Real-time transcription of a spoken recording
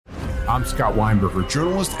I'm Scott Weinberger,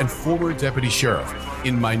 journalist and former deputy sheriff.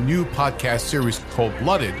 In my new podcast series, Cold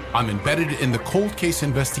Blooded, I'm embedded in the cold case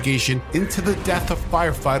investigation into the death of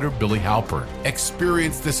firefighter Billy Halpern.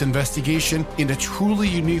 Experience this investigation in a truly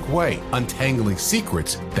unique way, untangling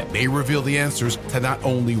secrets that may reveal the answers to not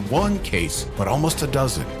only one case, but almost a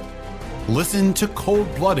dozen. Listen to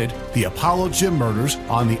Cold Blooded, the Apollo Gym Murders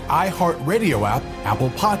on the iHeartRadio app, Apple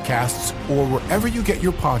Podcasts, or wherever you get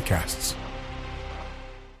your podcasts.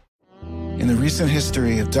 In the recent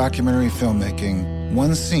history of documentary filmmaking,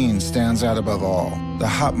 one scene stands out above all: the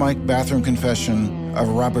hot mic bathroom confession of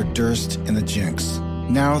Robert Durst in The Jinx.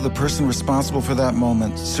 Now, the person responsible for that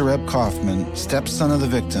moment, Sareb Kaufman, stepson of the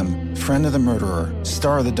victim, friend of the murderer,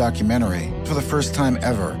 star of the documentary, for the first time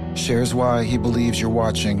ever, shares why he believes you're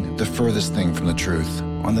watching the furthest thing from the truth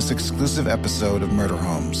on this exclusive episode of Murder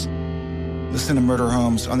Homes. Listen to Murder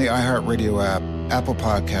Homes on the iHeartRadio app, Apple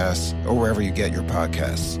Podcasts, or wherever you get your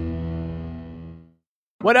podcasts.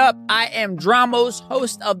 What up? I am Dramos,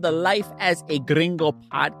 host of the Life as a Gringo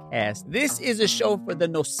podcast. This is a show for the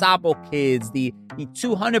No Sabo kids, the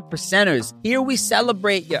 200%ers. Here we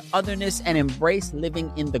celebrate your otherness and embrace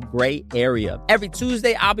living in the gray area. Every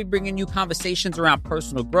Tuesday, I'll be bringing you conversations around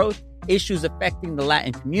personal growth, issues affecting the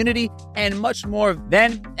Latin community, and much more.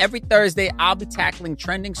 Then, every Thursday, I'll be tackling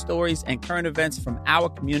trending stories and current events from our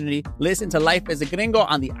community. Listen to Life as a Gringo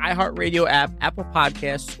on the iHeartRadio app, Apple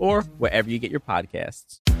Podcasts, or wherever you get your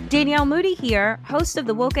podcasts. Danielle Moody here, host of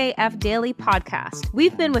the Woke AF Daily podcast.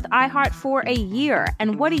 We've been with iHeart for a year,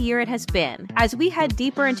 and what a year it has been. As we head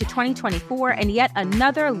deeper into 2024 and yet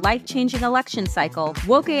another life-changing election cycle,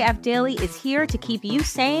 Woke AF Daily is here to keep you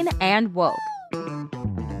sane and woke.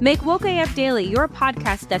 Make Woke AF Daily your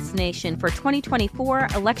podcast destination for 2024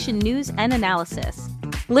 election news and analysis.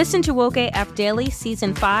 Listen to Woke AF Daily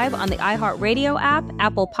Season 5 on the iHeartRadio app,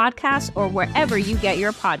 Apple Podcasts, or wherever you get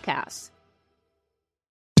your podcasts.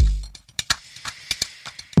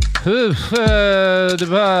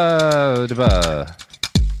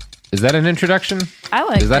 Is that an introduction? I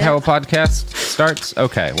like it. Is that how a podcast starts?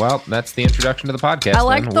 Okay, well, that's the introduction to the podcast. I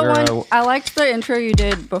liked I liked the intro you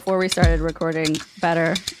did before we started recording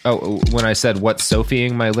better. Oh, when I said what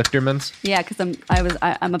Sophieing my Lichtermans? Yeah, because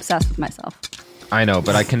I'm obsessed with myself. I know,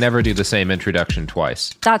 but I can never do the same introduction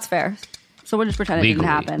twice. That's fair. So we'll just pretend Legally. it didn't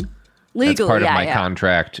happen. Legally, that's part of my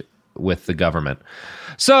contract with the government.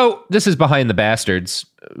 So this is Behind the Bastards,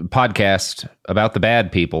 podcast about the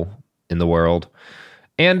bad people in the world.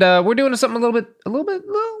 And we're doing something a little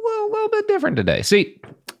bit different today. See,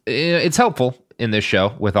 it's helpful in this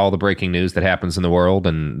show with all the breaking news that happens in the world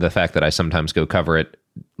and the fact that I sometimes go cover it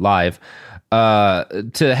live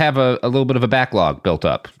to have a little bit of a backlog built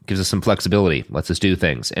up. Gives us some flexibility, lets us do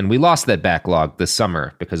things. And we lost that backlog this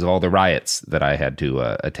summer because of all the riots that I had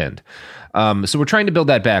to attend. So we're trying to build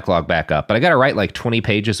that backlog back up, but I got to write like 20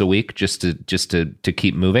 pages a week just to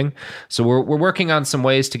keep moving. So we're working on some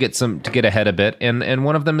ways to get ahead a bit, and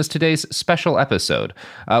one of them is today's special episode.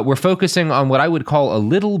 We're focusing on what I would call a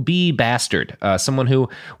little B bastard, someone who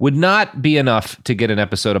would not be enough to get an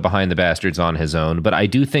episode of Behind the Bastards on his own, but I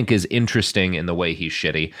do think is interesting in the way he's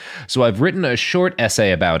shitty. So I've written a short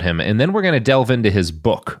essay about him, and then we're going to delve into his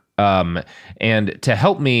book. And to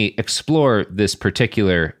help me explore this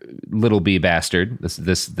particular little B bastard,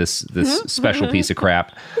 this special piece of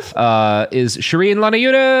crap, is Shireen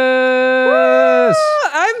Lanayunas.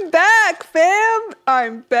 I'm back, fam.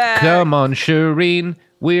 I'm back. Come on, Shireen.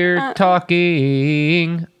 We're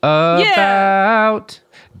talking about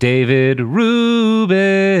David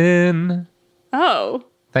Rubin. Oh.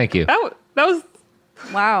 Thank you. That was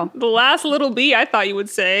wow. The last little B I thought you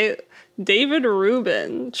would say. David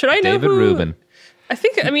Rubin. Should I know David Rubin. I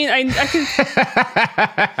think, I can...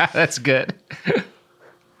 That's good.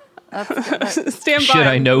 Stand by. Should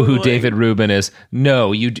I know who David Rubin is?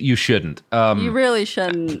 No, you shouldn't. You really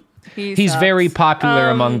shouldn't. He's very popular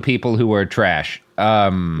among people who are trash.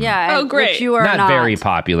 Yeah. Great. Which you are not very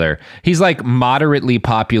popular. He's like moderately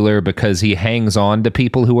popular because he hangs on to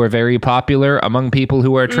people who are very popular among people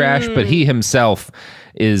who are trash, but he himself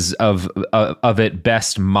is of at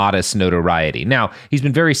best modest notoriety. Now, he's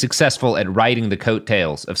been very successful at riding the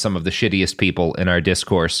coattails of some of the shittiest people in our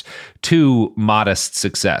discourse to modest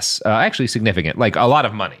success. Actually significant, like a lot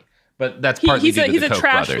of money. But that's partly due to the Koch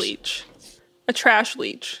trash brothers. leech. A trash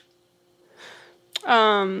leech.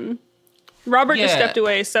 Robert just stepped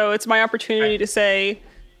away, so it's my opportunity to say,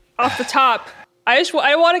 off the top, I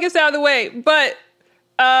want to get this out of the way, but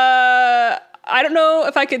I don't know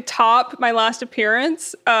if I could top my last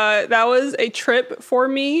appearance. That was a trip for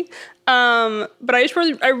me. But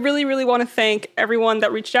I really want to thank everyone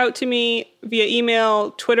that reached out to me via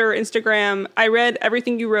email, Twitter, Instagram. I read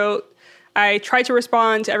everything you wrote. I tried to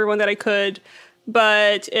respond to everyone that I could,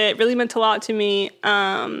 but it really meant a lot to me.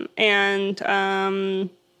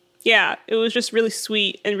 Yeah, it was just really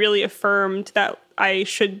sweet and really affirmed that I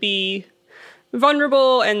should be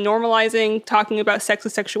vulnerable, and normalizing talking about sex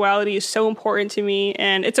and sexuality is so important to me.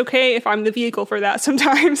 And it's okay if I'm the vehicle for that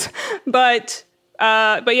sometimes. But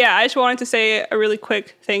yeah, I just wanted to say a really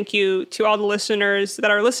quick thank you to all the listeners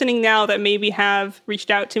that are listening now that maybe have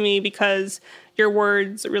reached out to me, because your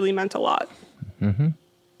words really meant a lot. Mm-hmm.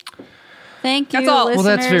 Thank you. That's all. Listeners.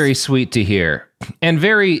 Well, that's very sweet to hear, and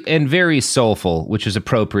very soulful, which is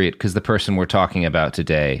appropriate because the person we're talking about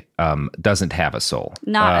today doesn't have a soul.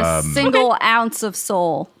 Not a single ounce of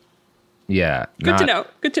soul. Yeah. Good to know.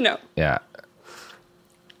 Good to know. Yeah.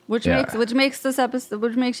 Which makes this episode,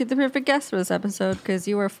 which makes you the perfect guest for this episode, because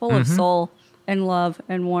you are full of soul and love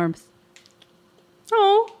and warmth.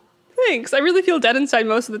 Oh, thanks. I really feel dead inside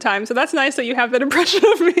most of the time, so that's nice that you have that impression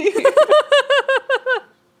of me.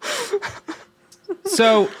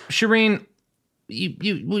 So, Shireen,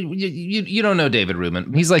 you don't know David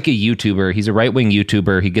Rubin. He's like a YouTuber. He's a right-wing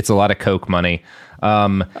YouTuber. He gets a lot of Coke money.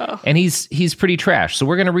 And he's pretty trash. So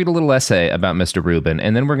we're going to read a little essay about Mr. Rubin,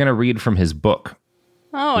 and then we're going to read from his book.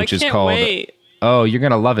 Oh, which I is can't called, wait. Oh, you're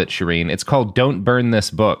going to love it, Shireen. It's called Don't Burn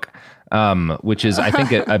This Book, which is, I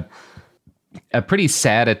think, a pretty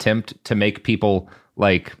sad attempt to make people,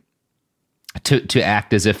 like, to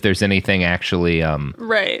act as if there's anything actually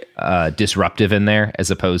Right. Disruptive in there,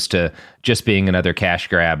 as opposed to just being another cash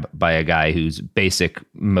grab by a guy whose basic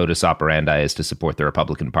modus operandi is to support the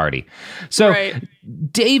Republican Party. So Right.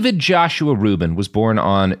 David Joshua Rubin was born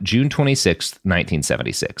on June 26th,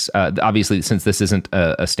 1976. Obviously, since this isn't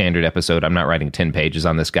a standard episode, I'm not writing 10 pages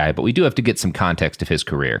on this guy, but we do have to get some context of his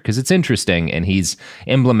career because it's interesting, and he's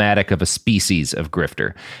emblematic of a species of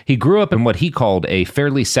grifter. He grew up in what he called a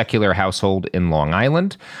fairly secular household in Long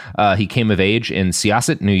Island. He came of age in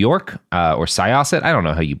Syosset, New York, or Syosset. I don't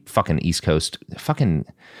know how you fucking East Coast.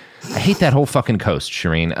 I hate that whole fucking coast,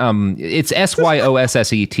 Shireen. It's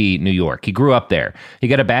Syosset, New York. He grew up there. He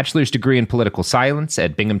got a bachelor's degree in political science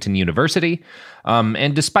at Binghamton University.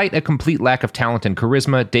 And despite a complete lack of talent and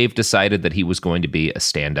charisma, Dave decided that he was going to be a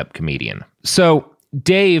stand-up comedian. So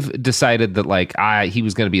Dave decided that he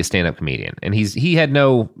was going to be a stand-up comedian, and he had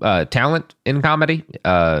no talent in comedy,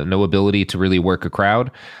 no ability to really work a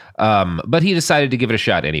crowd. But he decided to give it a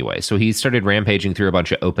shot anyway. So he started rampaging through a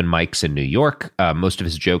bunch of open mics in New York. Most of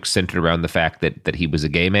his jokes centered around the fact that he was a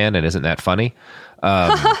gay man, and isn't that funny?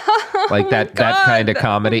 Like that kind of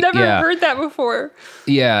comedy. I've never heard that before.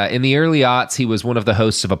 Yeah. In the early aughts, he was one of the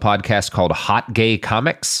hosts of a podcast called Hot Gay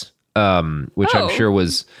Comics, which I'm sure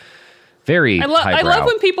was very highbrow. I love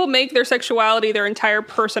when people make their sexuality their entire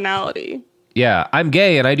personality. Yeah. I'm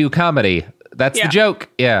gay and I do comedy. That's the joke.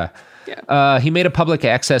 Yeah. Yeah. He made a public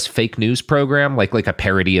access fake news program, like a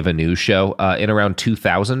parody of a news show, in around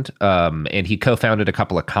 2000. And he co-founded a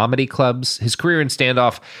couple of comedy clubs. His career in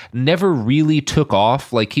standoff never really took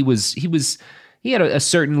off. Like he had a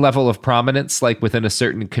certain level of prominence, like within a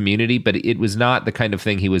certain community, but it was not the kind of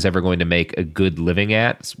thing he was ever going to make a good living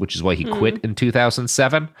at, which is why he quit in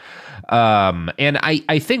 2007. And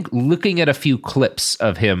I think looking at a few clips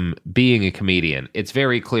of him being a comedian, it's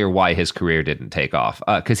very clear why his career didn't take off.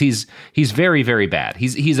 Because he's very, very bad.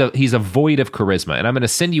 He's a void of charisma. And I'm going to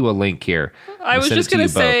send you a link here. I was just going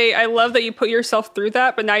to say, I love that you put yourself through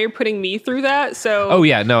that, but now you're putting me through that. So oh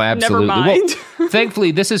yeah, no, absolutely. Never mind. Well,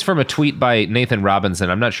 thankfully, this is from a tweet by Nathan Robinson.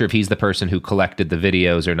 I'm not sure if he's the person who collected the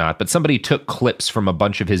videos or not, but somebody took clips from a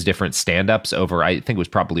bunch of his different stand-ups over, I think it was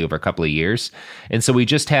probably over a couple of years. And so we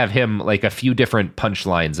just have him like a few different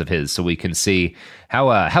punchlines of his so we can see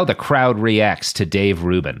how the crowd reacts to Dave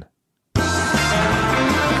Rubin.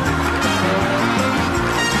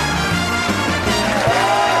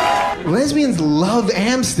 Lesbians love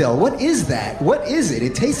Amstel. What is that? What is it?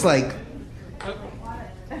 It tastes like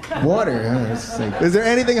water. Huh? Is there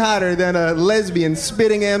anything hotter than a lesbian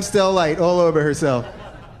spitting Amstel Light all over herself?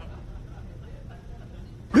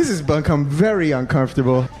 This has become very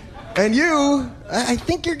uncomfortable. And you, I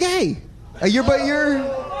think you're gay. You're.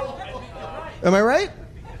 Am I right?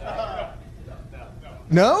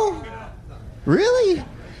 No? Really?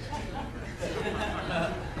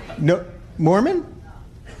 No. Mormon?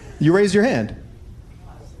 You raised your hand.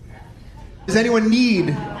 Does anyone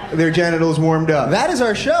need their genitals warmed up? That is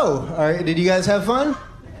our show. All right, did you guys have fun?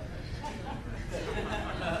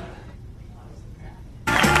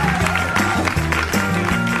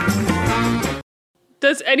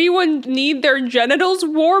 Does anyone need their genitals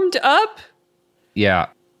warmed up? Yeah,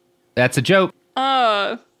 that's a joke.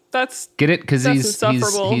 That's get it? Because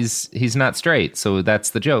insufferable. he's not straight, so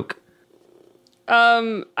that's the joke.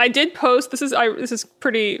 I did post, this is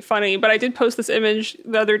pretty funny, but I did post this image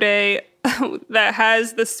the other day that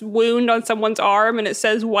has this wound on someone's arm and it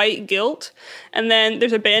says white guilt. And then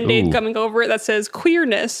there's a Band-Aid coming over it that says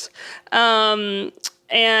queerness.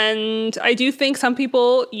 And I do think some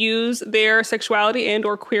people use their sexuality and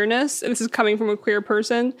or queerness, and this is coming from a queer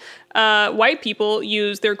person, white people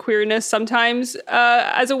use their queerness sometimes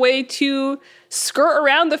as a way to skirt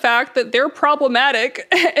around the fact that they're problematic,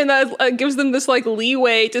 and that gives them this like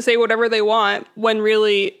leeway to say whatever they want when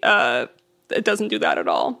really it doesn't do that at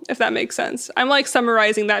all, if that makes sense. I'm like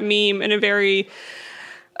summarizing that meme in a very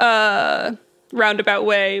roundabout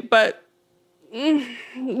way, but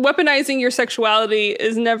weaponizing your sexuality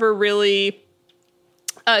is never really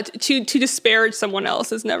to disparage someone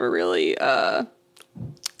else is never really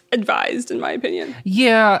advised, in my opinion.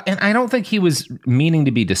 Yeah, and I don't think he was meaning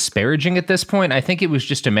to be disparaging at this point. I think it was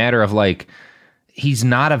just a matter of like, he's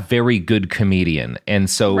not a very good comedian. And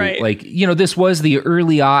so like, you know, this was the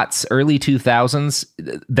early aughts, early 2000s.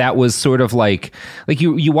 That was sort of like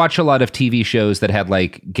you watch a lot of TV shows that had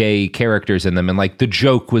like gay characters in them. And like the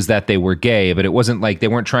joke was that they were gay, but it wasn't like they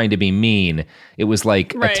weren't trying to be mean. It was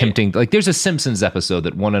like attempting, like there's a Simpsons episode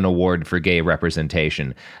that won an award for gay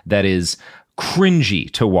representation that is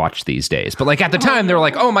cringy to watch these days. But like at the time they were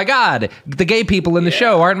like, oh my God, the gay people in the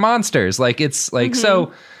show aren't monsters. Like it's like,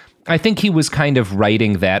 so I think he was kind of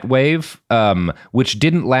riding that wave, which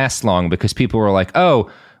didn't last long because people were like,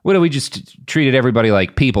 "Oh, what do we just treated everybody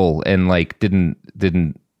like people and like didn't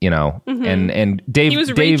you know?" And Dave, he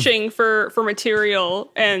was reaching for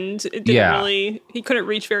material and it didn't really. He couldn't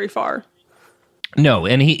reach very far. No,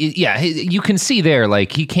 and you can see there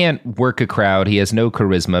like he can't work a crowd. He has no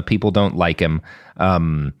charisma. People don't like him.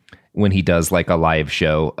 When he does like a live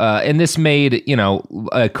show. And this made, you know,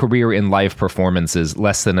 a career in live performances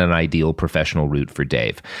less than an ideal professional route for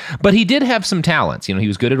Dave. But he did have some talents. You know, he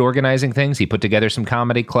was good at organizing things. He put together some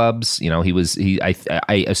comedy clubs. You know,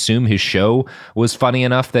 I assume his show was funny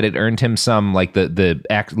enough that it earned him some, like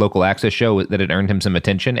the local access show, that it earned him some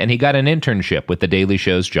attention. And he got an internship with The Daily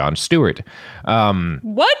Show's Jon Stewart.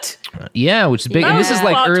 What? Yeah, which is big. And this is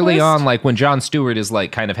like early twist. on, like when Jon Stewart is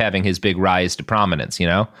like kind of having his big rise to prominence, you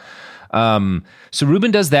know? So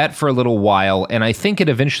Rubin does that for a little while, and I think it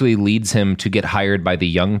eventually leads him to get hired by the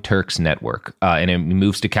Young Turks network, and he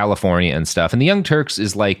moves to California and stuff. And the Young Turks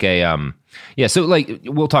is like a, so like,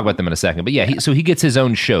 we'll talk about them in a second, but so he gets his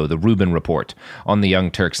own show, The Rubin Report, on the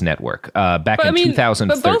Young Turks network, back in 2013.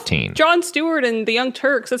 But both Jon Stewart and the Young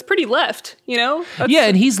Turks, that's pretty left, you know?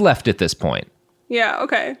 And he's left at this point. Yeah,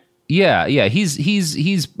 okay. Yeah, he's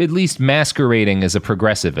at least masquerading as a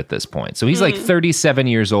progressive at this point. So he's like 37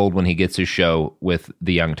 years old when he gets his show with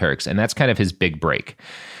the Young Turks, and that's kind of his big break.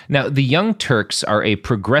 Now, the Young Turks are a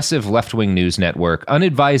progressive left-wing news network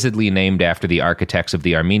unadvisedly named after the architects of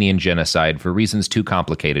the Armenian genocide for reasons too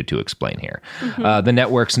complicated to explain here. The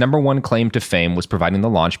network's number one claim to fame was providing the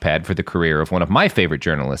launch pad for the career of one of my favorite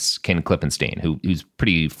journalists, Ken Klippenstein, who's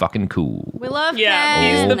pretty fucking cool. We love Ken.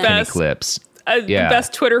 Yeah, he's the Kenny best. Clips. The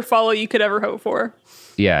best Twitter follow you could ever hope for.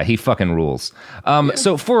 Yeah, he fucking rules.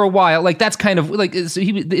 So for a while, like that's kind of like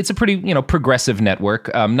it's a pretty, you know, progressive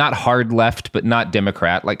network, not hard left, but not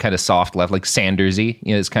Democrat, like kind of soft left, like Sandersy,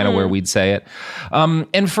 you know, is kind of where we'd say it.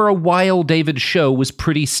 And for a while, David's show was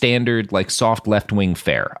pretty standard, like soft left wing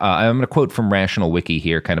fare. I'm going to quote from Rational Wiki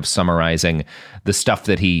here, kind of summarizing the stuff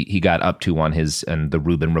that he got up to on the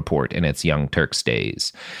Rubin Report in its Young Turks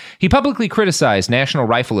days. He publicly criticized National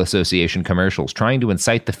Rifle Association commercials trying to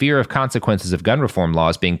incite the fear of consequences of gun reform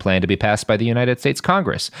laws being planned to be passed by the United States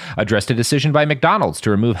Congress, addressed a decision by McDonald's to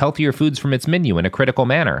remove healthier foods from its menu in a critical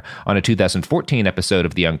manner. On a 2014 episode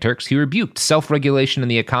of The Young Turks, he rebuked self-regulation in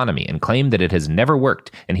the economy and claimed that it has never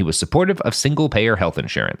worked, and he was supportive of single-payer health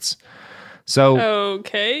insurance. So,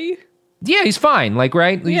 okay. Yeah, he's fine. Like,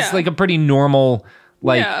 right? He's like a pretty normal,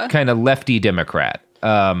 kind of lefty Democrat.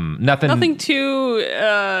 Nothing too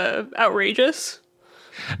outrageous.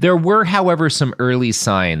 There were, however, some early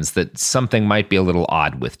signs that something might be a little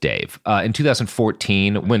odd with Dave. In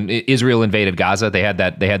 2014, when Israel invaded Gaza, they had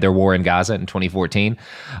their war in Gaza in 2014.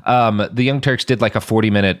 The Young Turks did like a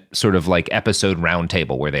 40-minute sort of like episode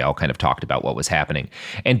roundtable where they all kind of talked about what was happening.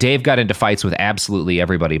 And Dave got into fights with absolutely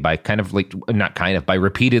everybody by by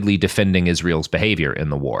repeatedly defending Israel's behavior in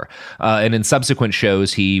the war. And in subsequent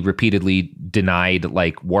shows, he repeatedly denied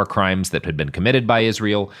like war crimes that had been committed by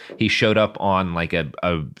Israel. He showed up on like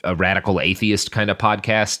a radical atheist kind of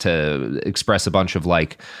podcast to express a bunch of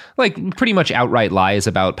like pretty much outright lies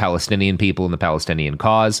about Palestinian people and the Palestinian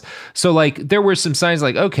cause. So like there were some signs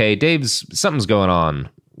like, okay, something's going on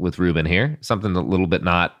with Rubin here. Something a little bit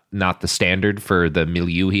not the standard for the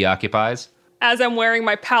milieu he occupies. as I'm wearing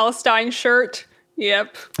my Palestine shirt.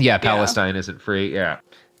 Yep. Yeah, Palestine isn't free. Yeah.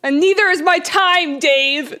 And neither is my time,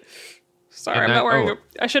 Dave. Sorry, I'm not wearing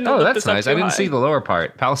I shouldn't have looked that's this up nice. too I didn't high. see the lower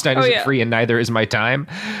part. Palestine isn't free and neither is my time.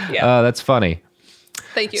 Yeah. That's funny.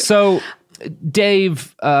 Thank you. So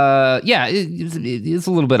Dave, it's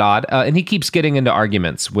a little bit odd, and he keeps getting into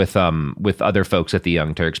arguments with other folks at the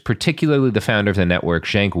Young Turks, particularly the founder of the network,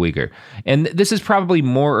 Cenk Uygur. And this is probably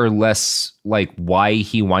more or less like why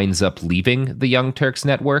he winds up leaving the Young Turks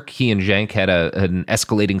network. He and Cenk had an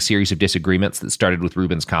escalating series of disagreements that started with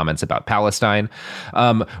Rubin's comments about Palestine.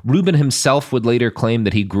 Rubin himself would later claim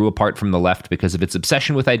that he grew apart from the left because of its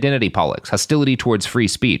obsession with identity politics, hostility towards free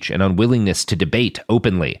speech, and unwillingness to debate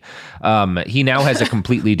openly. He now has a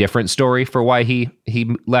completely different story for why he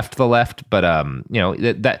left the left, but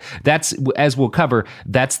that's, as we'll cover,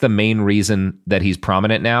 that's the main reason that he's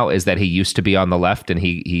prominent now, is that he used to be on the left, and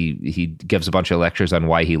he gives a bunch of lectures on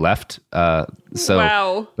why he left.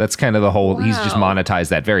 So that's kind of the whole, he's just monetized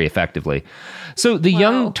that very effectively. So the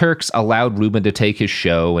Young Turks allowed Rubin to take his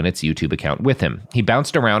show and its YouTube account with him. He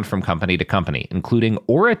bounced around from company to company, including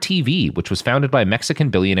Aura TV, which was founded by Mexican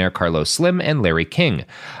billionaire Carlos Slim and Larry King.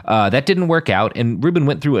 That didn't work out, and Rubin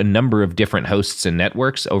went through a number of different hosts and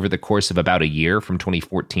networks over the course of about a year, from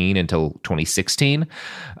 2014 until 2016,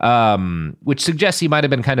 which suggests he might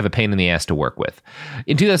have been kind of a pain in the ass to work with.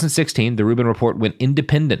 In 2016, the Rubin Report went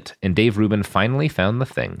independent, and Dave Rubin finally found the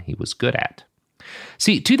thing he was good at.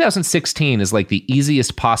 See, 2016 is like the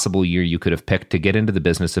easiest possible year you could have picked to get into the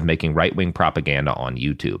business of making right-wing propaganda on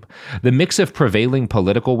YouTube. The mix of prevailing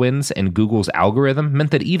political winds and Google's algorithm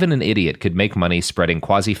meant that even an idiot could make money spreading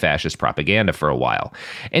quasi-fascist propaganda for a while.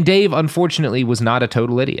 And Dave, unfortunately, was not a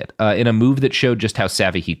total idiot. In a move that showed just how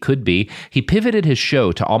savvy he could be, he pivoted his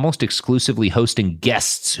show to almost exclusively hosting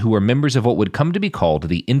guests who were members of what would come to be called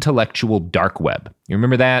the intellectual dark web. You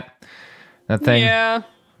remember that? That thing?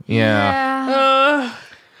 Yeah.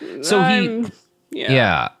 So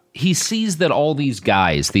he sees that all these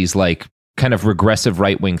guys, these like kind of regressive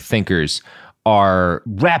right-wing thinkers, are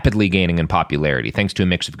rapidly gaining in popularity thanks to a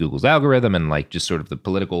mix of Google's algorithm and like just sort of the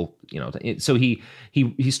political, so he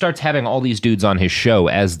starts having all these dudes on his show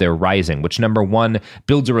as they're rising, which number one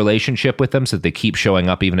builds a relationship with them so that they keep showing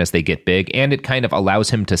up even as they get big, and it kind of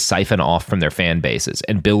allows him to siphon off from their fan bases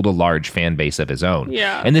and build a large fan base of his own.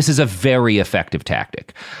 Yeah. And this is a very effective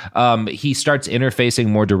tactic. He starts interfacing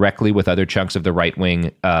more directly with other chunks of the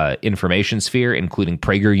right-wing information sphere, including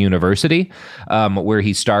Prager University, where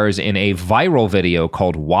he stars in a viral video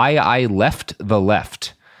called Why I Left the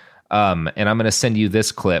Left. And I'm going to send you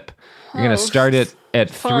this clip. You're going to start it at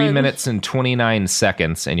 3 minutes and 29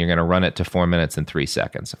 seconds, and you're going to run it to 4 minutes and 3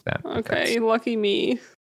 seconds. Okay, lucky me.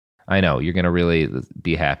 I know, you're going to really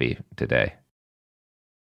be happy today.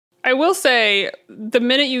 I will say, the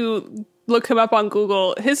minute you look him up on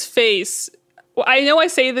Google, his face, well, I know I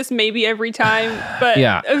say this maybe every time, but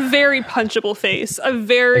a very punchable face. A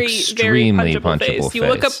very, extremely very punchable face. You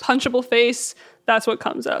look up punchable face, that's what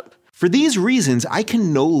comes up. For these reasons, I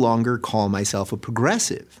can no longer call myself a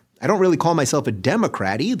progressive. I don't really call myself a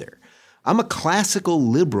Democrat either. I'm a classical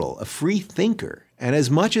liberal, a free thinker. And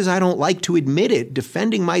as much as I don't like to admit it,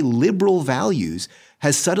 defending my liberal values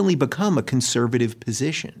has suddenly become a conservative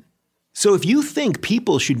position. So if you think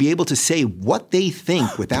people should be able to say what they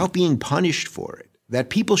think without being punished for it,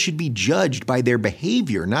 that people should be judged by their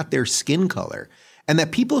behavior, not their skin color, and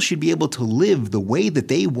that people should be able to live the way that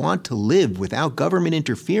they want to live without government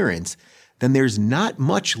interference, then there's not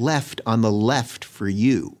much left on the left for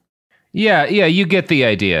you. Yeah, you get the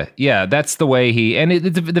idea. Yeah, that's the way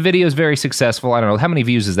the video is very successful. I don't know, how many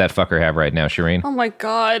views does that fucker have right now, Shireen? Oh my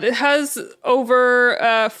God, it has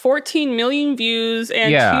over 14 million views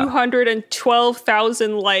and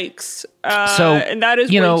 212,000 likes. And that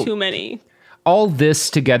is way too many. All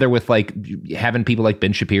this together with like having people like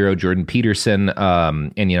Ben Shapiro, Jordan Peterson,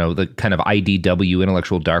 and the kind of IDW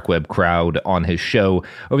intellectual dark web crowd on his show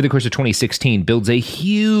over the course of 2016 builds a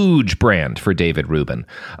huge brand for David Rubin.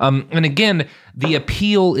 And again, the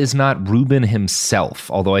appeal is not Rubin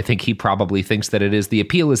himself, although I think he probably thinks that it is. The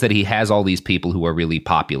appeal is that he has all these people who are really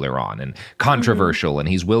popular on and controversial, and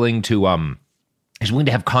he's willing to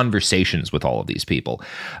have conversations with all of these people.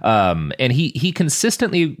 And he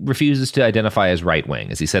consistently refuses to identify as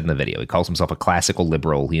right-wing, as he said in the video. He calls himself a classical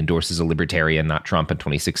liberal. He endorses a libertarian, not Trump, in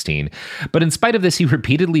 2016. But in spite of this, he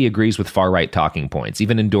repeatedly agrees with far-right talking points,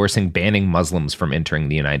 even endorsing banning Muslims from entering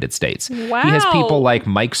the United States. Wow. He has people like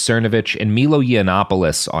Mike Cernovich and Milo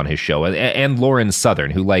Yiannopoulos on his show, and Lauren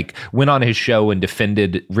Southern, who went on his show and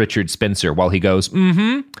defended Richard Spencer while he goes,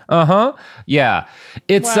 yeah.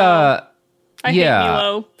 It's... I hate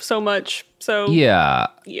Milo so much. So yeah.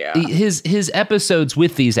 Yeah. His episodes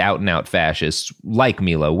with these out and out fascists, like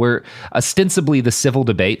Milo, were ostensibly the civil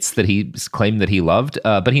debates that he claimed that he loved,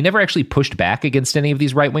 but he never actually pushed back against any of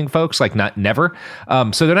these right wing folks, like never.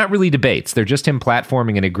 So they're not really debates. They're just him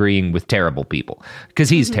platforming and agreeing with terrible people because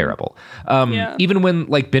he's terrible. Even when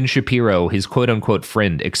like Ben Shapiro, his quote unquote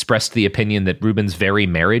friend, expressed the opinion that Rubin's very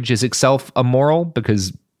marriage is itself immoral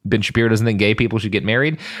because Ben Shapiro doesn't think gay people should get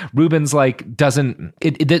married. Rubin's like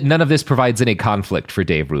none of this provides any conflict for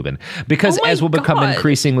Dave Rubin because as will become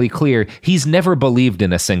increasingly clear, he's never believed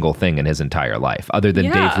in a single thing in his entire life other than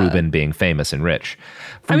Dave Rubin being famous and rich.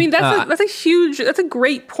 That's a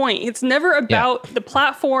great point. It's never about the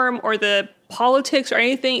platform or the politics or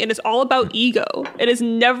anything. It is all about ego. It is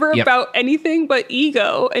never about anything but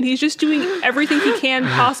ego. And he's just doing everything he can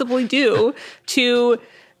possibly do to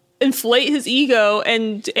inflate his ego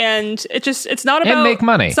and it's not about make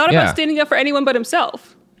money. It's not about standing up for anyone but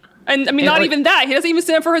himself. And I mean, not even that. He doesn't even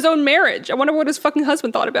stand up for his own marriage. I wonder what his fucking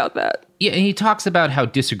husband thought about that. Yeah, and he talks about how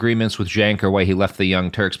disagreements with Cenk are why he left the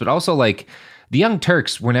Young Turks, but also like the Young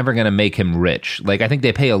Turks were never going to make him rich. Like, I think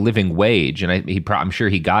they pay a living wage, and I'm sure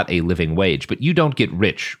he got a living wage, but you don't get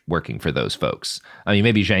rich working for those folks. I mean,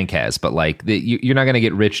 maybe Cenk has, but like, you're not going to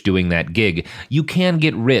get rich doing that gig. You can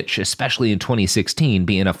get rich, especially in 2016,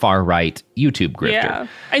 being a far-right YouTube grifter. Yeah.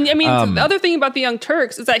 And I mean, the other thing about the Young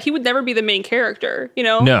Turks is that he would never be the main character, you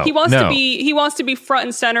know? He wants to be front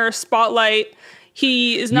and center, spotlight.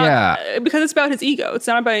 He is not, because it's about his ego. It's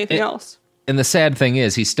not about anything else. And the sad thing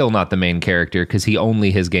is he's still not the main character because he only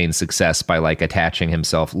has gained success by like attaching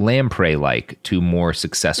himself lamprey-like to more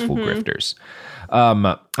successful grifters. I'm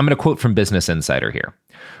going to quote from Business Insider here.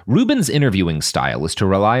 Rubin's interviewing style is to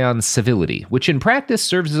rely on civility, which in practice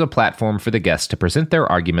serves as a platform for the guests to present their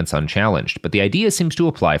arguments unchallenged, but the idea seems to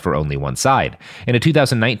apply for only one side. In a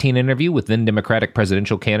 2019 interview with then Democratic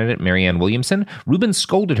presidential candidate Marianne Williamson, Rubin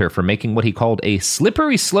scolded her for making what he called a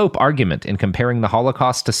slippery slope argument in comparing the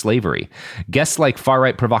Holocaust to slavery. Guests like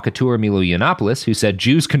far-right provocateur Milo Yiannopoulos, who said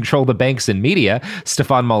Jews control the banks and media,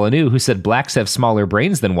 Stefan Molyneux, who said blacks have smaller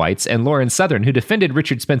brains than whites, and Lauren Southern, who defended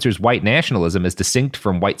Richard Spencer's white nationalism as distinct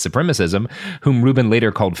from white supremacism, whom Rubin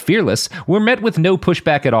later called fearless, were met with no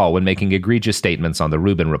pushback at all when making egregious statements on the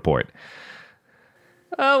Rubin Report.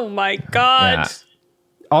 Oh my God. Yeah.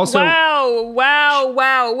 Also,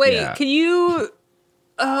 wow. Wait, can you...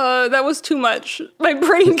 that was too much. My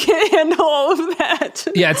brain can't handle all of that.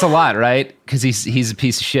 Yeah, it's a lot, right? Because he's a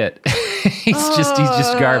piece of shit. he's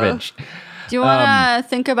just garbage. Do you want to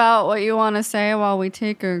think about what you want to say while we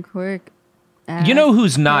take a quick ad? You know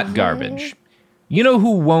who's not garbage? You know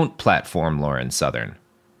who won't platform Lauren Southern?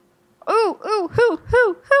 Who?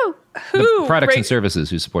 The products and services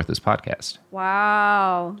who support this podcast.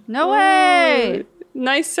 Wow. No way.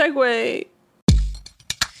 Nice segue.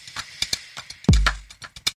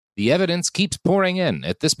 The evidence keeps pouring in.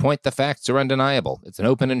 At this point, the facts are undeniable. It's an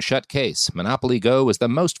open and shut case. Monopoly Go is the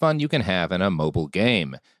most fun you can have in a mobile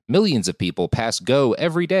game. Millions of people pass Go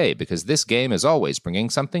every day because this game is always bringing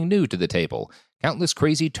something new to the table. Countless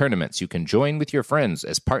crazy tournaments you can join with your friends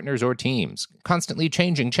as partners or teams. Constantly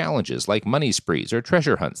changing challenges like money sprees or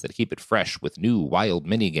treasure hunts that keep it fresh with new wild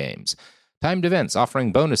mini-games. Timed events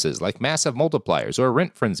offering bonuses like massive multipliers or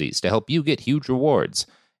rent frenzies to help you get huge rewards.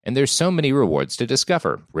 And there's so many rewards to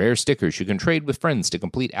discover. Rare stickers you can trade with friends to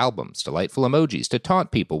complete albums, delightful emojis to taunt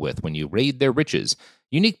people with when you raid their riches,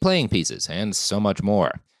 unique playing pieces, and so much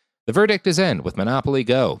more. The verdict is in with Monopoly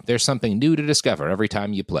Go. There's something new to discover every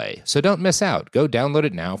time you play. So don't miss out. Go download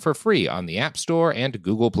it now for free on the App Store and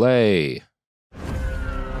Google Play.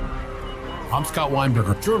 I'm Scott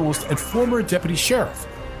Weinberger, journalist and former deputy sheriff.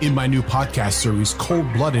 In my new podcast series,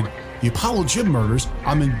 Cold Blooded, The Apollo Gym Murders,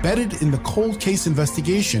 I'm embedded in the cold case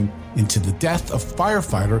investigation into the death of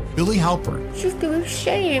firefighter Billy Halpern. It's just a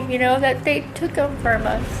shame, that they took him from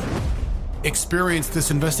us. Experience this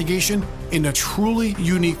investigation in a truly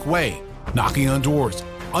unique way, knocking on doors,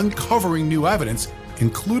 uncovering new evidence,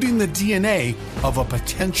 including the DNA of a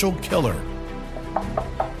potential killer.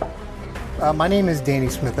 My name is Danny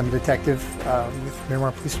Smith. I'm a detective with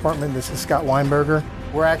Miramar Police Department. This is Scott Weinberger.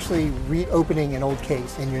 We're actually reopening an old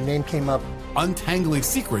case, and your name came up. Untangling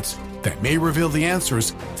secrets that may reveal the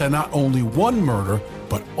answers to not only one murder,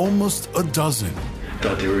 but almost a dozen. I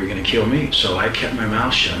thought they were going to kill me, so I kept my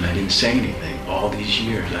mouth shut and I didn't say anything. All these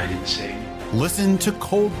years, I didn't say anything. Listen to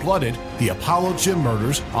Cold Blooded, The Apollo Gym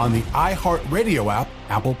Murders on the iHeartRadio app,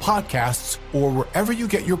 Apple Podcasts, or wherever you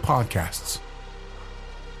get your podcasts.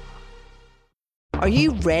 Are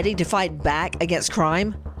you ready to fight back against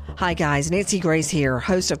crime? Hi guys, Nancy Grace here,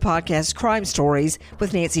 host of podcast Crime Stories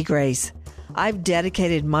with Nancy Grace. I've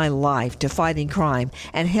dedicated my life to fighting crime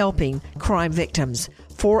and helping crime victims.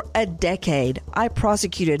 For a decade, I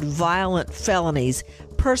prosecuted violent felonies,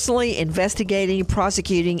 personally investigating,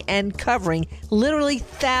 prosecuting, and covering literally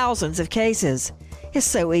thousands of cases. It's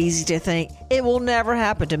so easy to think it will never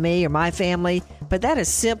happen to me or my family, but that is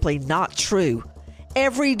simply not true.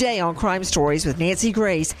 Every day on Crime Stories with Nancy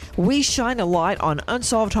Grace, we shine a light on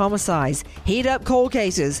unsolved homicides, heat up cold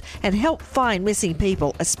cases, and help find missing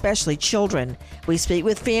people, especially children. We speak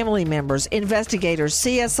with family members, investigators,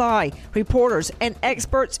 CSI, reporters, and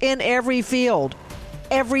experts in every field.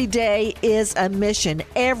 Every day is a mission.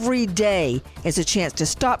 Every day is a chance to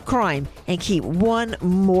stop crime and keep one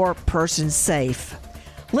more person safe.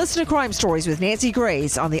 Listen to Crime Stories with Nancy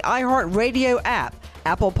Grace on the iHeartRadio app,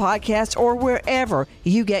 Apple Podcasts, or wherever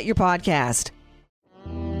you get your podcast.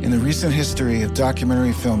 In the recent history of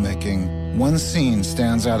documentary filmmaking, one scene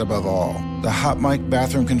stands out above all: the hot mic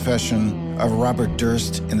bathroom confession of Robert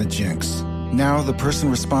Durst in The Jinx. Now, the person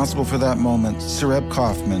responsible for that moment, Sareb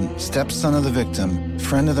Kaufman, stepson of the victim,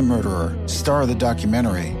 friend of the murderer, star of the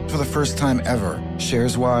documentary, for the first time ever,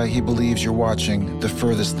 shares why he believes you're watching the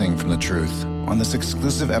furthest thing from the truth on this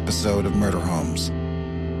exclusive episode of Murder Homes.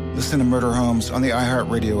 Listen to Murder Homes on the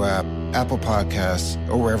iHeartRadio app, Apple Podcasts,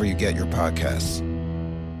 or wherever you get your podcasts.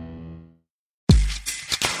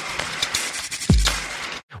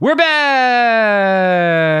 We're back!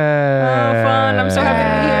 Oh, fun. I'm so happy to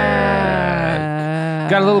be here.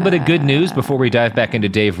 Got a little bit of good news before we dive back into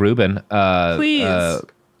Dave Rubin. Please.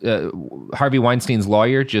 Harvey Weinstein's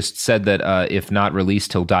lawyer just said that if not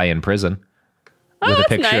released, he'll die in prison. With a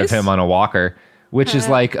picture of him on a walker, which is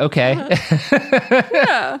like, okay.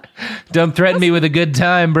 Yeah. Don't threaten me with a good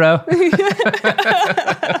time, bro.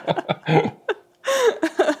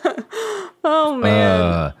 Oh,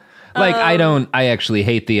 man. I actually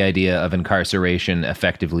hate the idea of incarceration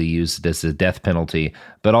effectively used as a death penalty,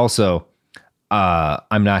 but also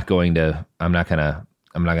I'm not gonna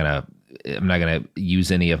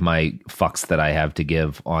use any of my fucks that I have to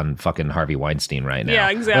give on fucking Harvey Weinstein right now.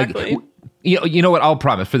 Yeah, exactly. You know what? I'll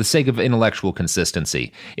promise, for the sake of intellectual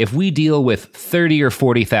consistency, if we deal with 30 or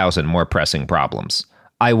 40,000 more pressing problems,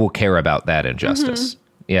 I will care about that injustice. Mm-hmm.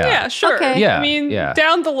 Yeah. Yeah, sure. Okay. Yeah. I mean, yeah.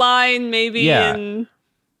 down the line, maybe. Yeah. And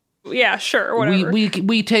yeah, sure. Whatever.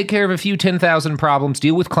 We take care of a few 10,000 problems,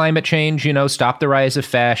 deal with climate change, stop the rise of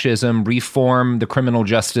fascism, reform the criminal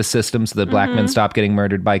justice system so that black men stop getting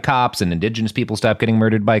murdered by cops and indigenous people stop getting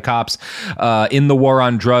murdered by cops. In the war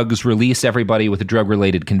on drugs, release everybody with a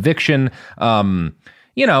drug-related conviction. We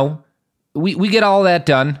get all that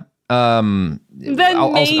done. Then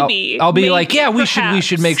I'll be maybe, like, yeah, we perhaps.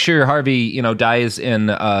 should make sure Harvey, dies in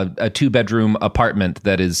a 2-bedroom apartment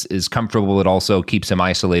that is comfortable. It also keeps him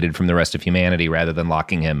isolated from the rest of humanity rather than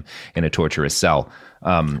locking him in a torturous cell.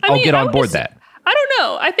 I'll get on board that. I don't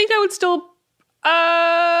know. I think I would still.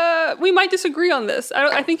 We might disagree on this.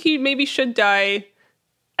 I think he maybe should die.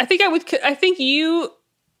 I think I would. I think you.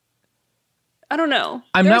 I don't know.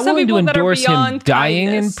 I'm not willing to endorse him dying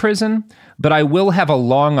in prison, but I will have a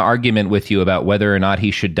long argument with you about whether or not he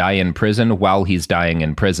should die in prison while he's dying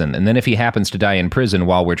in prison. And then if he happens to die in prison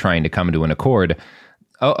while we're trying to come to an accord,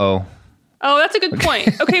 Oh, that's a good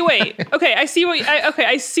point. Okay, wait. Okay, I see what.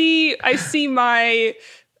 I see my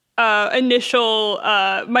initial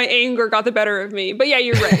my anger got the better of me. But yeah,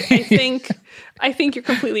 you're right. I think you're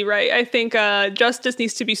completely right. I think justice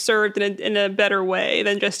needs to be served in a better way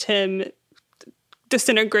than just him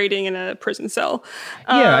disintegrating in a prison cell.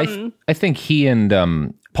 I think he and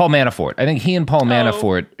Paul Manafort. I think he and Paul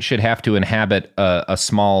Manafort should have to inhabit a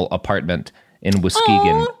small apartment in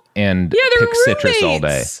Muskegon and pick citrus all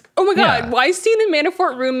day. Oh my God, Weinstein and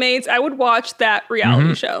Manafort roommates. I would watch that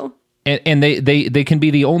reality show. And they can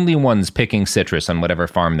be the only ones picking citrus on whatever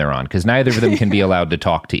farm they're on, because neither of them can be allowed to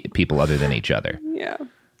talk to people other than each other. Yeah.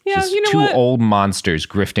 Just two old monsters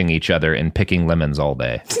grifting each other and picking lemons all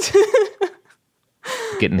day.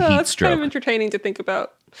 Getting heat stroke. Kind of entertaining to think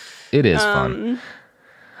about. It is fun.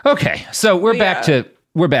 Okay, so we're back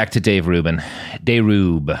to Dave Rubin.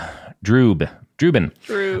 Drubin.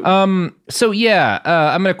 So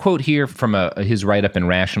I'm going to quote here from his write-up in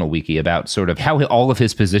Rational Wiki about sort of how all of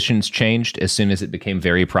his positions changed as soon as it became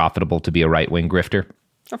very profitable to be a right-wing grifter.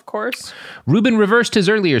 Of course. Rubin reversed his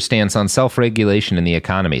earlier stance on self-regulation in the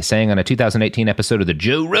economy, saying on a 2018 episode of The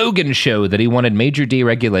Joe Rogan Show that he wanted major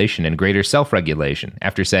deregulation and greater self-regulation,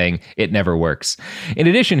 after saying it never works. In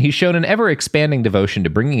addition, he's shown an ever-expanding devotion to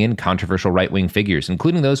bringing in controversial right-wing figures,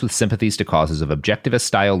 including those with sympathies to causes of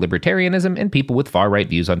objectivist-style libertarianism and people with far-right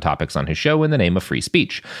views on topics on his show in the name of free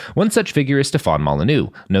speech. One such figure is Stefan Molyneux,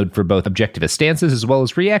 known for both objectivist stances as well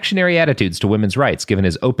as reactionary attitudes to women's rights, given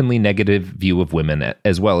his openly negative view of women,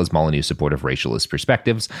 as well as Molyneux's support of racialist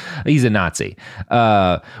perspectives. He's a Nazi.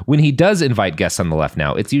 When he does invite guests on the left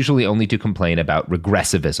now, it's usually only to complain about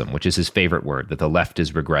regressivism, which is his favorite word, that the left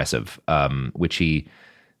is regressive, which he,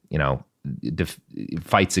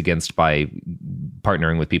 fights against by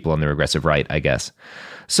partnering with people on the regressive right, I guess.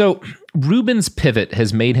 So Rubin's pivot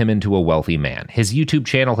has made him into a wealthy man. His YouTube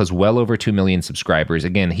channel has well over 2 million subscribers.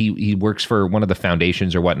 Again, he works for one of the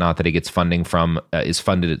foundations or whatnot that he gets funding from, is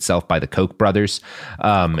funded itself by the Koch brothers,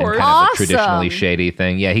 and kind of a traditionally shady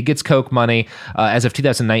thing. Yeah, he gets Koch money. As of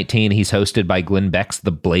 2019, he's hosted by Glenn Beck's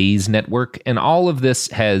The Blaze Network, and all of this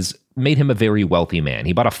has made him a very wealthy man.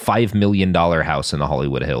 He bought a $5 million house in the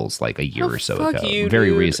Hollywood Hills like a year or so ago,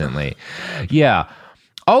 very recently. Yeah.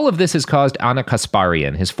 All of this has caused Ana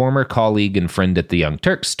Kasparian, his former colleague and friend at the Young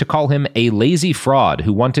Turks, to call him a lazy fraud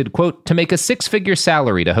who wanted, quote, to make a 6-figure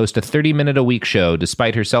salary to host a 30-minute-a-week show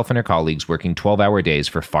despite herself and her colleagues working 12-hour days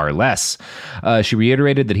for far less. She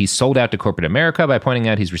reiterated that he's sold out to corporate America by pointing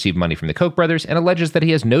out he's received money from the Koch brothers and alleges that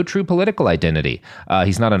he has no true political identity.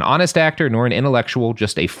 He's not an honest actor nor an intellectual,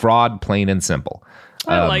 just a fraud, plain and simple.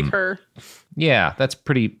 I like her. Yeah, that's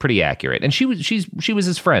pretty accurate. And she was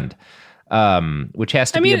his friend. Which has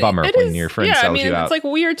to be a bummer when your friend sells you out. It's like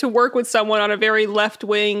weird to work with someone on a very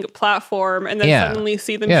left-wing platform and then suddenly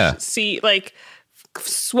see them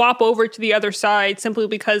swap over to the other side simply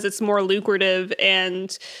because it's more lucrative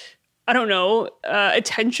and, I don't know,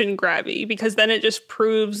 attention grabby, because then it just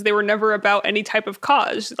proves they were never about any type of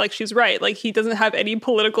cause. Like, she's right. Like, he doesn't have any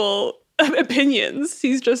political opinions.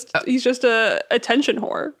 He's just a attention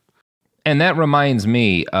whore. And that reminds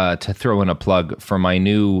me to throw in a plug for my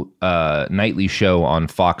new nightly show on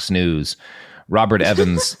Fox News, Robert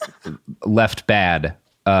Evans Left Bad,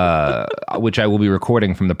 which I will be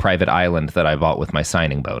recording from the private island that I bought with my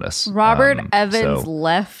signing bonus. Robert Evans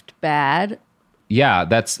Left Bad? Yeah,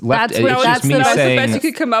 that's left. It's that's just me saying the best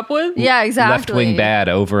you could come up with? Yeah, exactly. Left-wing bad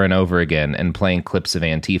over and over again and playing clips of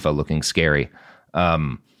Antifa looking scary. I've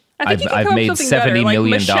made $70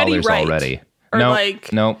 million already.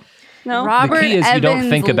 No, Robert the key is Evans you don't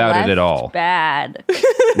think about it at all. Bad.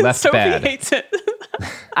 Left Sophie bad. hates it.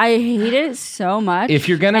 I hate it so much. If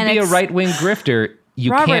you're going to be a right-wing grifter, you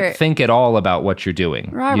can't think at all about what you're doing.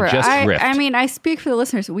 Robert, you just grift. I mean, I speak for the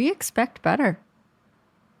listeners. We expect better.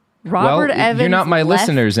 Robert Evans. You're not my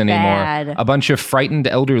listeners anymore. Bad. A bunch of frightened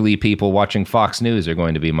elderly people watching Fox News are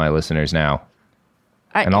going to be my listeners now.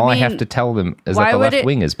 I have to tell them is that the left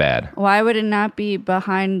wing is bad. Why would it not be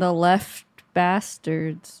Behind the Left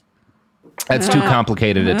Bastards? That's too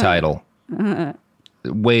complicated a title.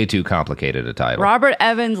 Way too complicated a title. Robert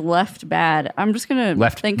Evans Left Bad. I'm just gonna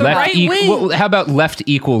think about right wing. How about left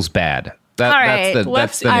equals bad? That's the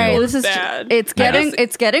new. This is bad.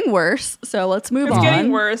 It's getting worse. So let's move on. It's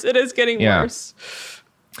getting worse. It is getting worse.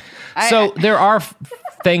 So there are,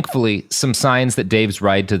 thankfully, some signs that Dave's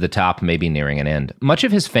ride to the top may be nearing an end. Much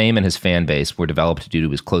of his fame and his fan base were developed due to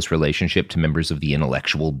his close relationship to members of the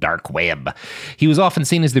intellectual dark web. He was often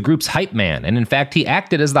seen as the group's hype man, and in fact, he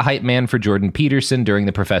acted as the hype man for Jordan Peterson during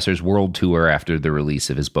the Professor's World Tour after the release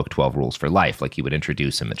of his book 12 Rules for Life. Like, he would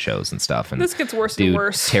introduce him at shows and stuff. And this gets worse and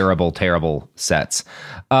worse. Terrible, terrible sets.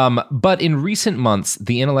 But in recent months,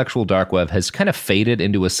 the intellectual dark web has kind of faded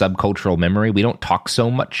into a subcultural memory. We don't talk so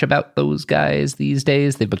much about those guys these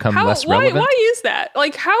days. They've become less relevant. Why is that?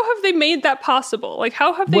 Like, how have they made that possible? Like,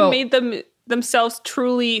 how have they made themselves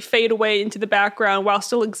truly fade away into the background while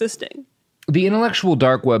still existing? The intellectual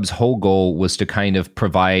dark web's whole goal was to kind of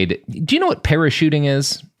provide... Do you know what parachuting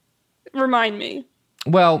is? Remind me.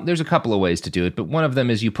 Well, there's a couple of ways to do it, but one of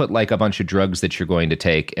them is you put like a bunch of drugs that you're going to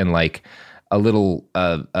take and like a little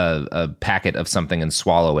a packet of something and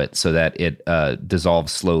swallow it so that it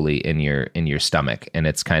dissolves slowly in your stomach, and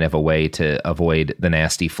it's kind of a way to avoid the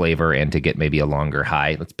nasty flavor and to get maybe a longer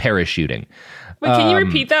high. It's parachuting. Wait, can you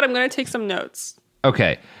repeat that? I'm going to take some notes.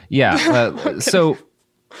 Okay, yeah. So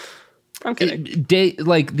I'm kidding.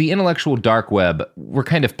 Like the intellectual dark web, we're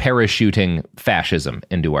kind of parachuting fascism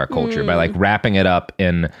into our culture by like wrapping it up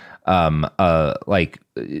in like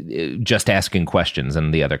just asking questions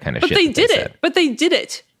and the other kind of shit. But they did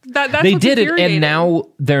it. That's they did it, and now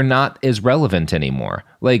they're not as relevant anymore.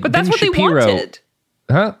 Like, but that's Ben what Shapiro, they wanted.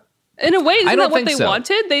 Huh? In a way, isn't that what they so.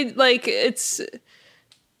 wanted? It's.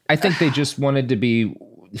 I think they just wanted to be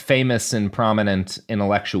famous and prominent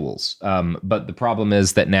intellectuals. But the problem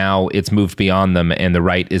is that now it's moved beyond them, and the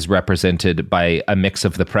right is represented by a mix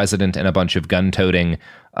of the president and a bunch of gun-toting,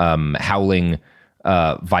 howling,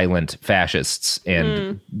 violent fascists,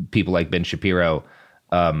 and people like Ben Shapiro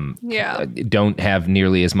don't have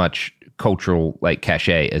nearly as much cultural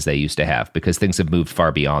cachet as they used to have, because things have moved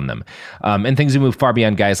far beyond them. And things have moved far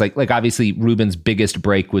beyond guys like obviously Rubin's biggest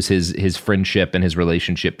break was his friendship and his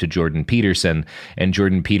relationship to Jordan Peterson, and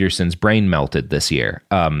Jordan Peterson's brain melted this year.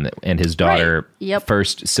 And his daughter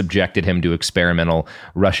first subjected him to experimental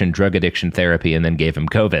Russian drug addiction therapy and then gave him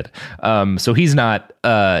COVID. So he's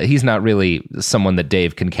not really someone that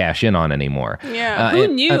Dave can cash in on anymore. Yeah. Who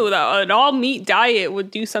knew that an all meat diet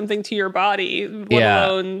would do something to your body, let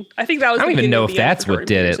alone, I think that was I don't even know if that's what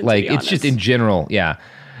did it. It's just in general. Yeah.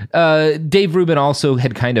 Dave Rubin also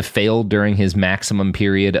had kind of failed during his maximum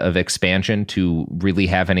period of expansion to really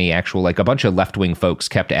have any actual, a bunch of left-wing folks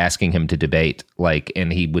kept asking him to debate,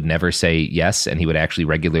 and he would never say yes, and he would actually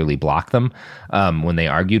regularly block them when they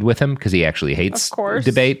argued with him, because he actually hates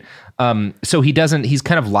debate. So he's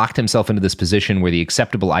kind of locked himself into this position where the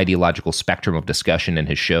acceptable ideological spectrum of discussion in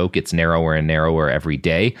his show gets narrower and narrower every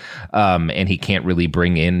day. And he can't really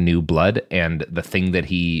bring in new blood. And the thing that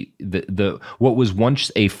what was once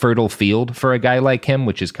a fertile field for a guy like him,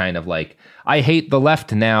 which is kind of I hate the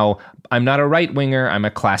left now. I'm not a right winger. I'm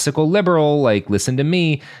a classical liberal. Listen to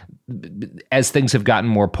me. As things have gotten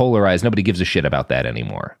more polarized, nobody gives a shit about that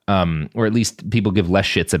anymore. Or at least people give less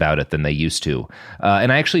shits about it than they used to.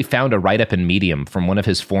 And I actually found a write-up in Medium from one of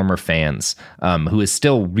his former fans, who is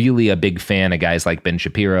still really a big fan of guys like Ben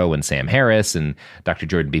Shapiro and Sam Harris and Dr.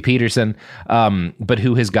 Jordan B. Peterson, but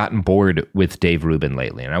who has gotten bored with Dave Rubin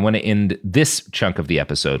lately. And I want to end this chunk of the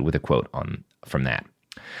episode with a quote from that.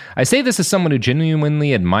 I say this as someone who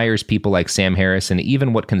genuinely admires people like Sam Harris and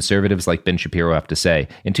even what conservatives like Ben Shapiro have to say.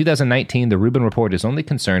 In 2019, the Rubin Report is only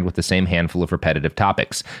concerned with the same handful of repetitive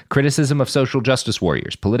topics. Criticism of social justice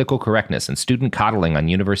warriors, political correctness, and student coddling on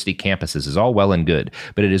university campuses is all well and good,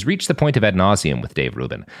 but it has reached the point of ad nauseum with Dave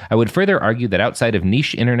Rubin. I would further argue that outside of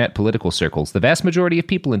niche internet political circles, the vast majority of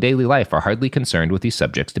people in daily life are hardly concerned with these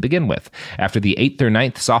subjects to begin with. After the 8th or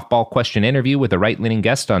 9th softball question interview with a right-leaning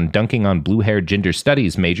guest on dunking on blue-haired gender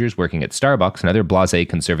studies majors working at Starbucks and other blasé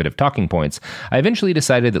conservative talking points, I eventually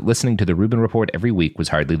decided that listening to the Rubin Report every week was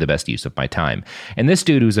hardly the best use of my time. And this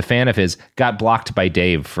dude, who's a fan of his, got blocked by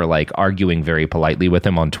Dave for arguing very politely with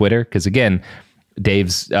him on Twitter. Because again,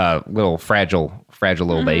 Dave's little fragile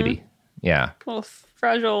little baby. Yeah. Well,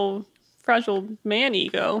 fragile man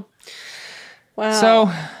ego. Wow.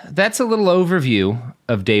 So that's a little overview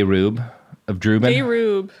of Dayrube, of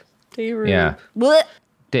Drubin. Dayrube. Yeah. What?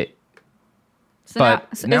 So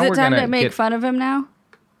but now, is it time to make fun of him now?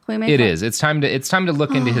 It is. It's time to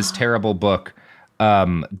look into his terrible book.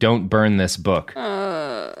 Don't burn this book.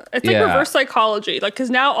 It's reverse psychology. Because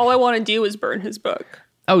now all I want to do is burn his book.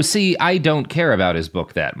 Oh, see, I don't care about his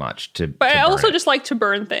book that much. But I also just like to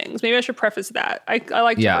burn things. Maybe I should preface that. I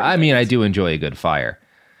like to burn things. I do enjoy a good fire.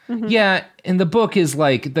 Mm-hmm. Yeah, and the book is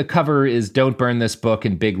the cover is "Don't burn this book"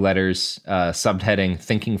 in big letters, subheading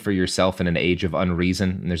 "Thinking for Yourself in an Age of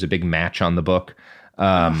Unreason." And there's a big match on the book.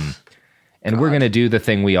 And we're going to do the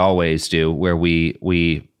thing we always do, where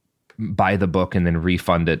we buy the book and then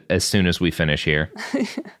refund it as soon as we finish here.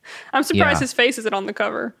 I'm surprised his face isn't on the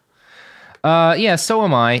cover. Yeah, so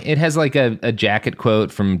am I. It has a jacket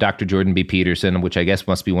quote from Dr. Jordan B. Peterson, which I guess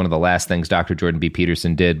must be one of the last things Dr. Jordan B.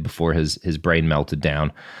 Peterson did before his brain melted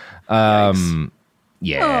down.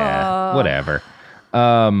 Yeah, whatever.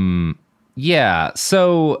 Yeah,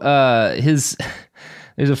 so there's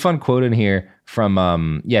a fun quote in here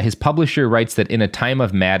from, his publisher writes that in a time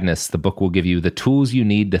of madness, the book will give you the tools you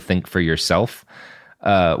need to think for yourself.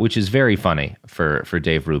 Which is very funny for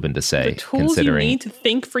Dave Rubin to say. The tools you need to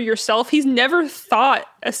think for yourself. He's never thought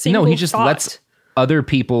a single thought. No, he just lets other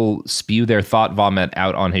people spew their thought vomit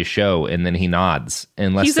out on his show, and then he nods,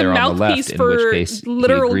 unless they're on the left, in which case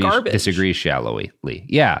he disagrees shallowly.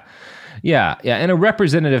 Yeah. And a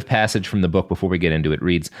representative passage from the book before we get into it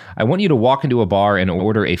reads, I want you to walk into a bar and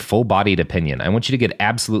order a full-bodied opinion. I want you to get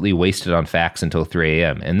absolutely wasted on facts until 3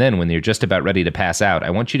 a.m. And then when you're just about ready to pass out,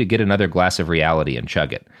 I want you to get another glass of reality and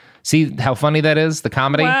chug it. See how funny that is, the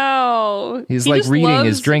comedy? Wow. He's like reading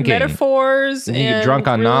is drinking. Metaphors and you get drunk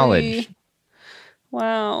on knowledge.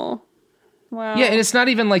 Wow. Yeah, and it's not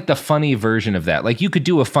even the funny version of that. You could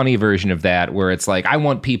do a funny version of that where it's I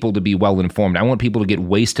want people to be well informed. I want people to get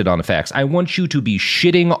wasted on facts. I want you to be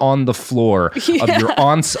shitting on the floor of your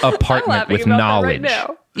aunt's apartment with knowledge.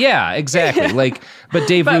 Yeah, exactly. Like, but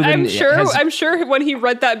Dave Rubin I'm sure when he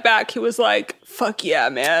read that back, he was like, fuck yeah,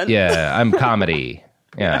 man. Yeah, I'm comedy.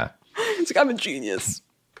 Yeah. He's like, I'm a genius.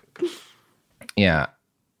 Yeah.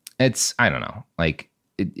 I don't know. Like,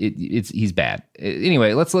 he's bad.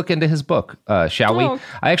 Anyway, let's look into his book, shall we?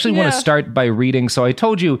 I actually want to start by reading. So I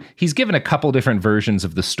told you he's given a couple different versions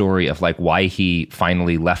of the story of like why he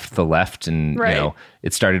finally left the left, and you know,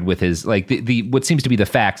 it started with his like the what seems to be the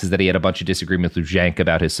facts is that he had a bunch of disagreements with Cenk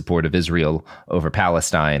about his support of Israel over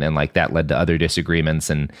Palestine, and like that led to other disagreements,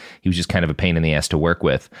 and he was just kind of a pain in the ass to work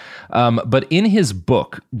with. But in his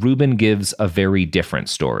book, Rubin gives a very different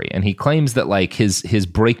story, and he claims that like his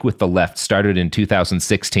break with the left started in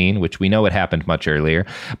 2016, which we know it happened much earlier,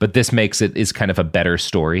 but this makes it is kind of a better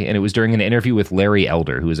story. And it was during an interview with Larry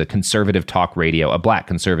Elder, who is a black conservative talk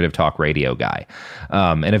radio guy,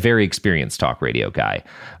 and a very experienced talk radio guy.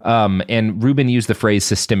 And Rubin used the phrase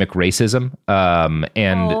systemic racism,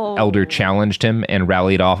 and Elder challenged him and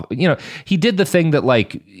rallied off. You know, he did the thing that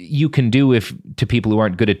like you can do to people who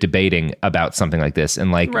aren't good at debating about something like this,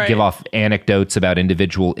 and like give off anecdotes about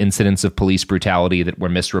individual incidents of police brutality that were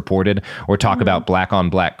misreported, or talk about black on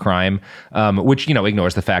black crime, which, you know,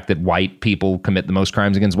 ignores the fact that white people commit the most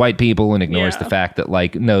crimes against white people, and ignores the fact that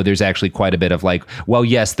like, no, there's actually quite a bit of like, well,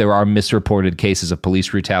 yes, there are misreported cases of police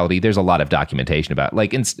brutality. There's a lot of documentation about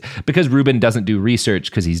like, because Rubin doesn't do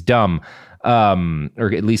research because he's dumb,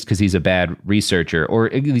 or at least because he's a bad researcher, or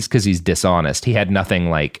at least because he's dishonest. He had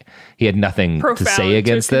nothing to say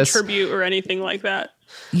against this, contribute or anything like that.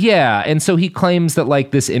 Yeah, and so he claims that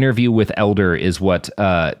like this interview with Elder is what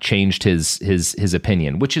changed his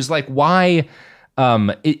opinion, which is like why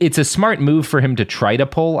it's a smart move for him to try to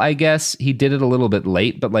pull, I guess. He did it a little bit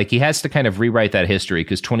late, but like he has to kind of rewrite that history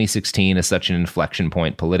because 2016 is such an inflection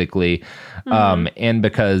point politically, and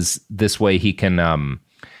because this way he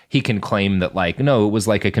can claim that like, no, it was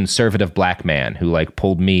like a conservative black man who like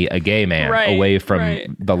pulled me, a gay man, away from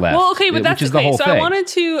the left. Well, okay, but that's the whole thing. I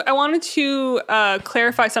wanted to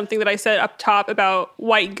clarify something that I said up top about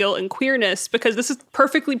white guilt and queerness, because this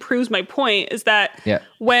perfectly proves my point, is that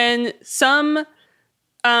when some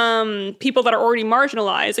people that are already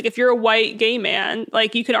marginalized, like if you're a white gay man,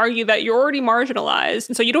 like you can argue that you're already marginalized,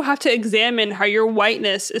 and so you don't have to examine how your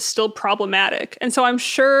whiteness is still problematic. And so I'm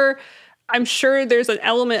sure there's an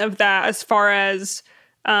element of that as far as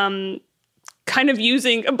kind of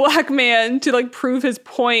using a black man to like prove his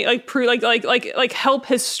point, like help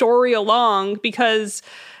his story along, because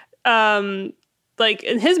like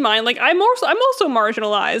in his mind, like I'm also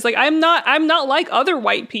marginalized. Like I'm not like other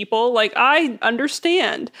white people. Like I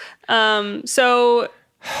understand. So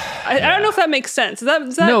I don't know if that makes sense. Is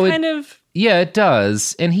that no, kind of... Yeah, it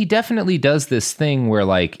does. And he definitely does this thing where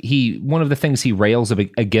like one of the things he rails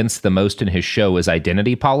against the most in his show is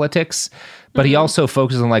identity politics. But he also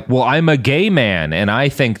focuses on like, well, I'm a gay man and I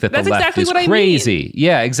think that the left is crazy. I mean.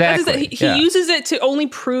 Yeah, exactly. He uses it to only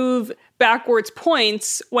prove backwards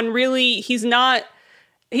points when really he's not.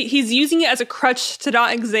 He's using it as a crutch to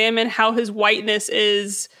not examine how his whiteness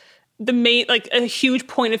is the main, like a huge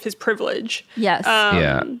point of his privilege. Yes.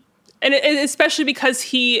 And especially because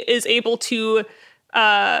he is able to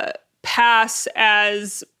pass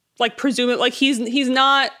as like presume, like he's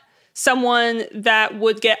not someone that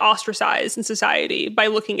would get ostracized in society by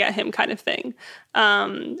looking at him, kind of thing.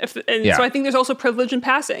 So I think there's also privilege in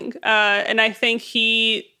passing, and I think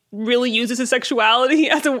he really uses his sexuality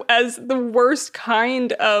as the worst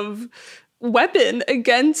kind of weapon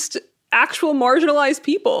against actual marginalized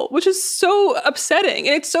people, which is so upsetting,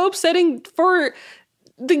 and it's so upsetting for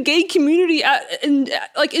the gay community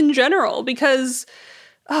in general, because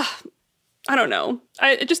I don't know.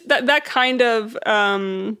 I just that kind of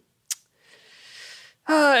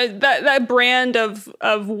that brand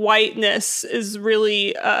of whiteness is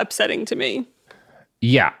really upsetting to me.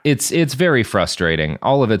 Yeah, it's very frustrating.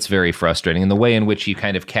 All of it's very frustrating, and the way in which he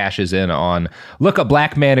kind of cashes in on, look, a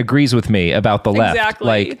black man agrees with me about the left. Exactly.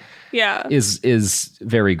 Like, yeah, is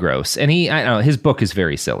very gross, and I don't know, his book is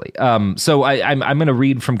very silly. So I'm going to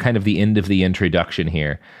read from kind of the end of the introduction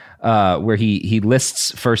here, where he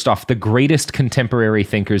lists first off the greatest contemporary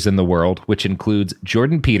thinkers in the world, which includes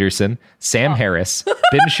Jordan Peterson, Sam Harris,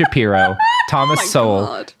 Ben Shapiro, Thomas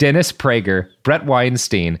Sowell, Dennis Prager, Brett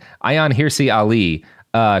Weinstein, Ayaan Hirsi Ali,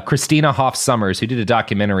 Christina Hoff Sommers, who did a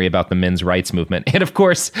documentary about the men's rights movement, and of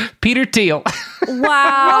course Peter Thiel.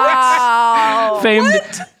 Wow.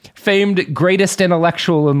 Famed greatest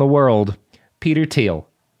intellectual in the world, Peter Thiel.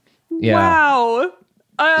 Yeah. Wow.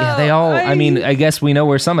 Yeah, they all. I mean, I guess we know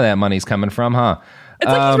where some of that money's coming from, huh?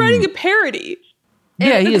 It's like he's writing a parody.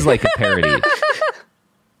 Yeah, he is like a parody.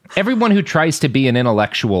 everyone who tries to be an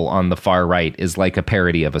intellectual on the far right is like a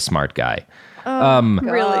parody of a smart guy.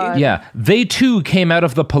 Really? Yeah. They too came out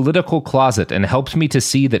of the political closet and helped me to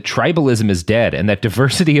see that tribalism is dead and that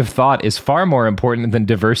diversity of thought is far more important than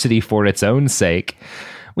diversity for its own sake.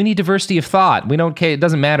 We need diversity of thought. We don't care. It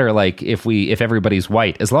doesn't matter like if everybody's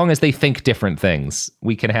white, as long as they think different things,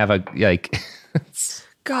 we can have a like.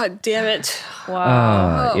 God damn it!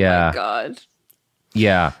 Wow. Oh yeah. my god.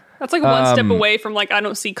 Yeah. That's like one step away from like I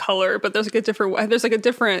don't see color, but there's like a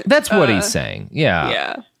different. That's what he's saying. Yeah.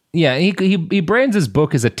 Yeah. Yeah, he brands his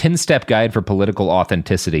book as a 10-step guide for political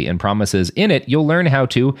authenticity and promises in it you'll learn how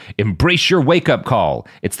to embrace your wake-up call.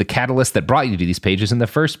 It's the catalyst that brought you to these pages in the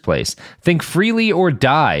first place. Think freely or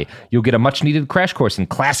die. You'll get a much-needed crash course in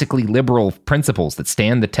classically liberal principles that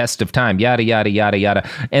stand the test of time, yada, yada, yada, yada.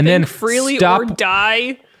 And then freely or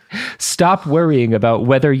die. Stop worrying about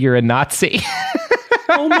whether you're a Nazi.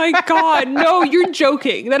 Oh my God. No, you're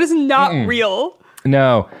joking. That is not real.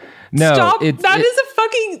 No. Stop. That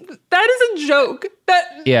is a joke.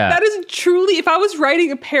 That is truly, if I was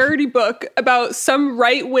writing a parody book about some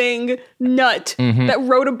right-wing nut that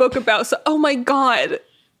wrote a book about, oh my God,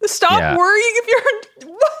 stop worrying if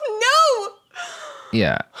you're,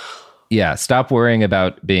 no. Yeah. Stop worrying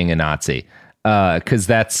about being a Nazi. Cause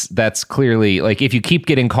that's clearly like, if you keep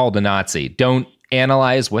getting called a Nazi, don't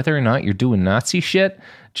analyze whether or not you're doing Nazi shit.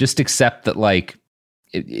 Just accept that like,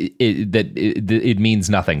 it means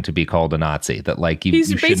nothing to be called a Nazi. That like you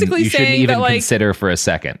shouldn't even consider for a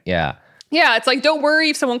second. Yeah. Yeah, it's like don't worry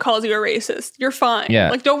if someone calls you a racist. You're fine. Yeah,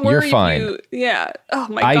 like don't worry. You're fine. Oh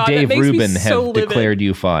my God. Dave Rubin, have livid. declared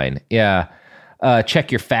you fine. Yeah.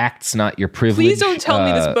 Check your facts, not your privilege. Please don't tell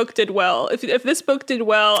me this book did well. If this book did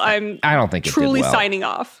well, I don't think truly it did well. Signing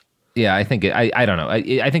off. Yeah, I think I don't know.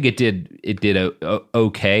 I think it did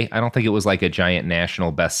okay. I don't think it was like a giant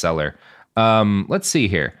national bestseller. Let's see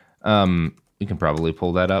here. We can probably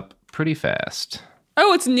pull that up pretty fast.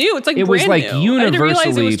 Oh, it's new. It's like it brand was like new.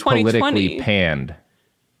 universally politically panned.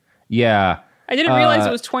 Yeah. I didn't realize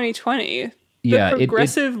it was 2020. Yeah,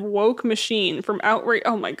 progressive woke machine from outrage.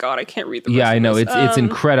 Oh my God, I can't read the rest Yeah, I know. of this. It's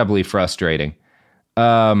incredibly frustrating.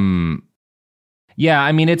 Yeah,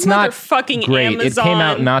 I mean, it's not fucking great. Amazon. It came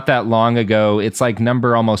out not that long ago. It's like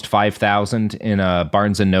number almost 5,000 in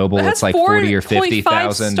Barnes and Noble. It's like 40 or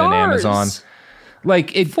 50,000 in Amazon.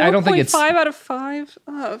 Like it, I don't think it's 5 out of 5.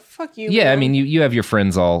 Oh, fuck you. Yeah, man. I mean, you have your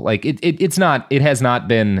friends all like it's not. It has not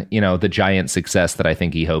been the giant success that I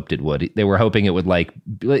think he hoped it would. They were hoping it would like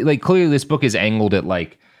clearly this book is angled at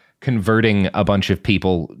like converting a bunch of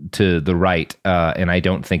people to the right, and I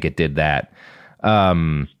don't think it did that.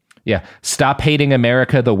 Yeah. Stop hating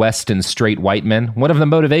America, the West, and straight white men. One of the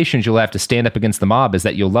motivations you'll have to stand up against the mob is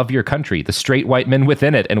that you'll love your country, the straight white men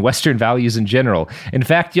within it, and Western values in general. In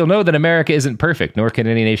fact, you'll know that America isn't perfect, nor can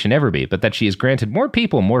any nation ever be, but that she has granted more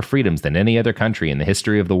people more freedoms than any other country in the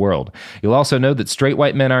history of the world. You'll also know that straight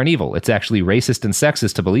white men aren't evil. It's actually racist and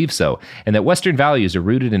sexist to believe so, and that Western values are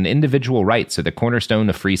rooted in individual rights are the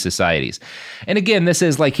cornerstone of free societies. And again, this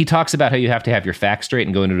is like, he talks about how you have to have your facts straight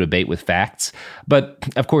and go into a debate with facts, but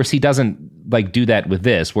of course he doesn't like do that with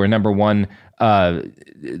this, where number one,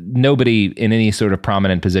 nobody in any sort of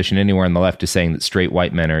prominent position anywhere on the left is saying that straight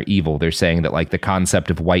white men are evil. They're saying that like the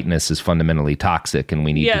concept of whiteness is fundamentally toxic and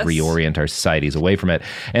we need to reorient our societies away from it.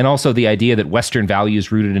 And also the idea that Western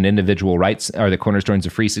values rooted in individual rights are the cornerstones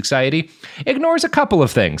of free society ignores a couple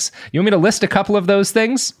of things. You want me to list a couple of those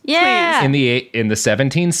things? Yeah. In the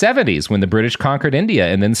 1770s, when the British conquered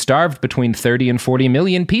India and then starved between 30 and 40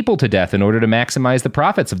 million people to death in order to maximize the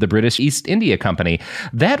profits of the British East India Company,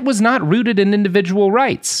 that was not rooted in individual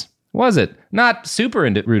rights, was it? Not super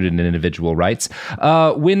rooted in individual rights.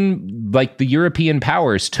 When like the European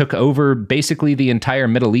powers took over basically the entire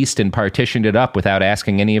Middle East and partitioned it up without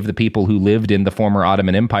asking any of the people who lived in the former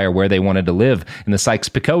Ottoman Empire where they wanted to live in the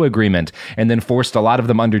Sykes-Picot Agreement, and then forced a lot of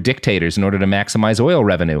them under dictators in order to maximize oil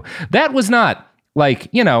revenue. That was not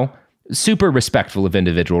like, super respectful of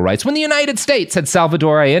individual rights. When the United States had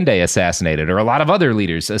Salvador Allende assassinated, or a lot of other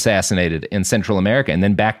leaders assassinated in Central America, and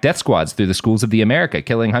then backed death squads through the schools of the America,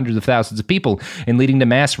 killing hundreds of thousands of people and leading to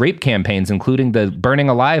mass rape campaigns, including the burning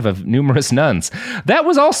alive of numerous nuns. That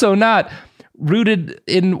was also not rooted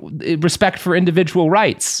in respect for individual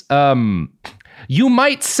rights. You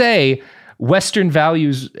might say Western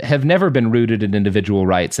values have never been rooted in individual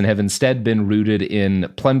rights and have instead been rooted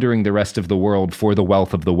in plundering the rest of the world for the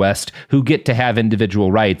wealth of the West, who get to have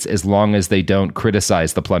individual rights as long as they don't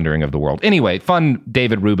criticize the plundering of the world. Anyway, fun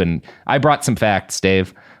David Rubin. I brought some facts,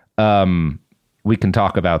 Dave. We can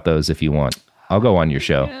talk about those if you want. I'll go on your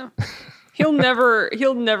show. Yeah. He'll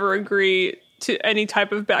never agree to any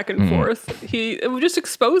type of back and forth. It would just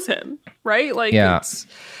expose him, right? Like, it's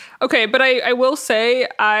okay. But I will say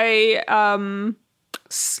I'm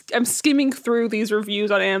skimming through these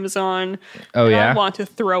reviews on Amazon. Oh yeah, I want to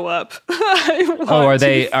throw up. Are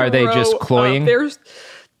they just cloying?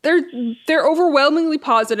 They're overwhelmingly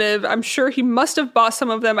positive. I'm sure he must have bought some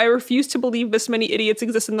of them. I refuse to believe this many idiots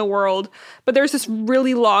exist in the world. But there's this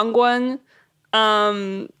really long one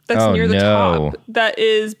that's near the top that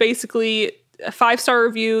is basically a 5-star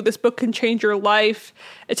review. This book can change your life.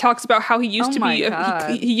 It talks about how he used to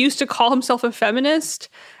be he used to call himself a feminist,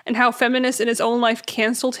 and how feminists in his own life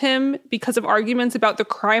canceled him because of arguments about the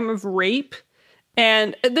crime of rape.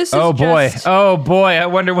 And this is oh boy, I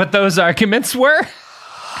wonder what those arguments were.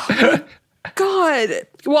 God.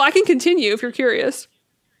 Well, I can continue if you're curious.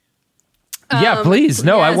 Yeah, please.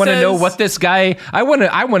 No, I want to know what this guy. I want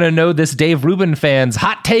to know this Dave Rubin fan's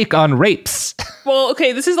hot take on rapes. Well,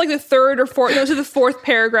 okay, this is like the third or fourth. No, this is the fourth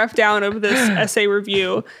paragraph down of this essay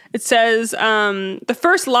review. It says the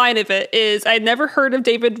first line of it is, "I had never heard of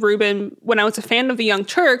David Rubin when I was a fan of the Young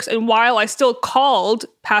Turks, and while I still called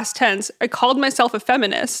past tense, I called myself a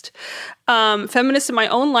feminist. Feminists in my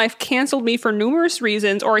own life canceled me for numerous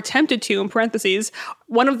reasons, or attempted to, in parentheses.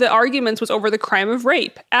 One of the arguments was over the crime of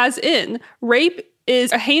rape, as in, rape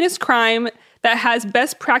is a heinous crime that has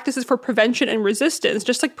best practices for prevention and resistance,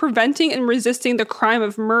 just like preventing and resisting the crime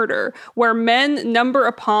of murder, where men number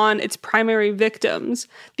upon its primary victims.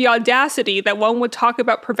 The audacity that one would talk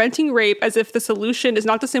about preventing rape as if the solution is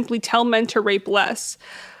not to simply tell men to rape less.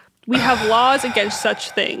 We have laws against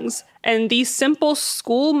such things. And these simple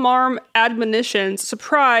school marm admonitions,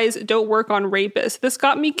 surprise, don't work on rapists. This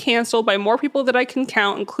got me canceled by more people than I can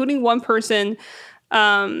count, including one person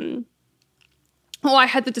who I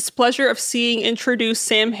had the displeasure of seeing introduce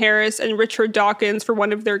Sam Harris and Richard Dawkins for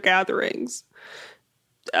one of their gatherings.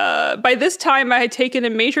 By this time, I had taken a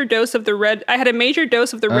major dose of the red. I had a major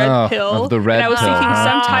dose of the red pill, and I was seeking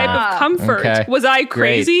some type of comfort. Okay. Was I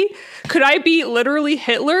crazy? Great. Could I be literally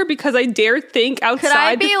Hitler because I dared think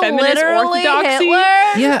outside the feminist orthodoxy?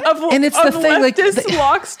 Yeah, and it's the thing, like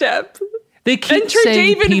lockstep. They keep enter saying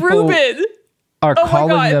David people Rubin. Are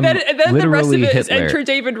calling them and then the rest of it is Hitler. enter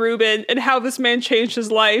David Rubin and how this man changed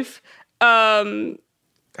his life. Oh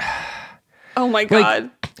my God. Like,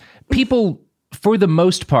 people, for the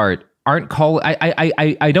most part, aren't calling.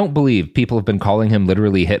 I don't believe people have been calling him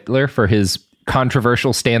literally Hitler for his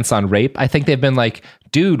controversial stance on rape. I think they've been like,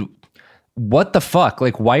 dude, what the fuck?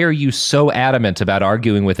 Like, why are you so adamant about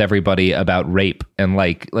arguing with everybody about rape? And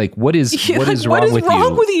like what is wrong with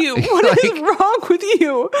you? What is wrong with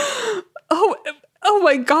you? Oh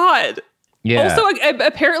my God. Yeah. Also,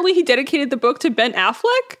 apparently he dedicated the book to Ben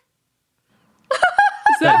Affleck.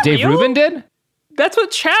 Is that Dave real? Rubin did? That's what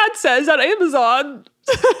Chad says on Amazon.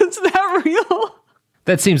 Is that real?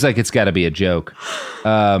 That seems like it's got to be a joke.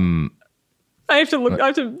 I have to look. I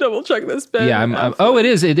have to double check this. Ben. Yeah. It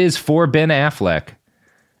is. It is for Ben Affleck.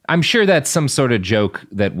 I'm sure that's some sort of joke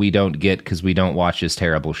that we don't get because we don't watch his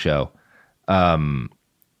terrible show. I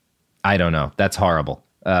don't know. That's horrible.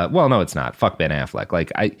 Well, no, it's not. Fuck Ben Affleck.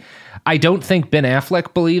 Like, I don't think Ben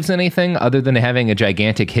Affleck believes anything other than having a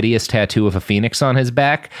gigantic, hideous tattoo of a phoenix on his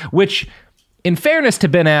back, which, in fairness to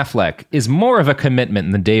Ben Affleck, is more of a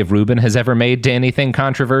commitment than Dave Rubin has ever made to anything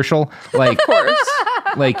controversial. Like, of course.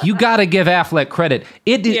 Like, you got to give Affleck credit.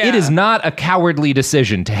 It is not a cowardly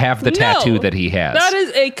decision to have the tattoo that he has. That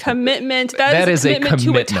is a commitment. That is a commitment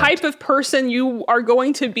to a type of person you are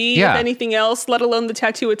going to be, if anything else, let alone the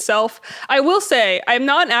tattoo itself. I will say, I'm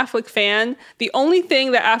not an Affleck fan. The only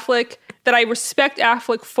thing that I respect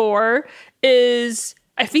Affleck for is,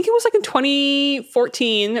 I think it was like in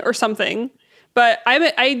 2014 or something. But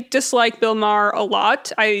I dislike Bill Maher a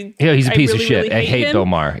lot. He's a piece of shit. Really I hate him. Bill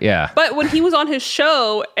Maher. Yeah. But when he was on his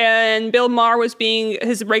show and Bill Maher was being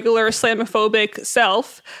his regular Islamophobic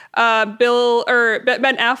self,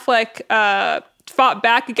 Ben Affleck fought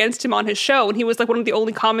back against him on his show, and he was like one of the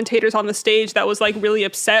only commentators on the stage that was like really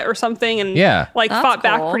upset or something, and fought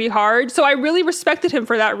back pretty hard. So I really respected him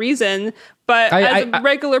for that reason. But as a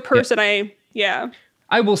regular person,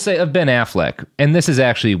 I will say of Ben Affleck, and this is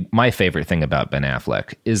actually my favorite thing about Ben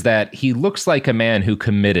Affleck, is that he looks like a man who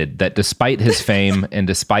committed that despite his fame and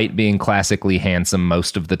despite being classically handsome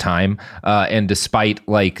most of the time, and despite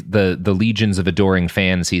like the legions of adoring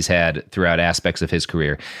fans he's had throughout aspects of his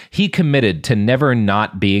career, he committed to never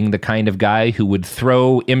not being the kind of guy who would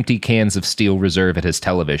throw empty cans of Steel Reserve at his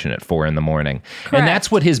television at 4 a.m. Correct. And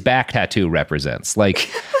that's what his back tattoo represents.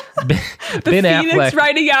 Like... Ben Phoenix Affleck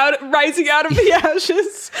rising out of the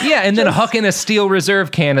ashes. Yeah, and then hucking a steel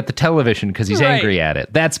reserve can at the television because he's angry at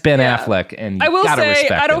it. That's Ben Affleck, and I will gotta say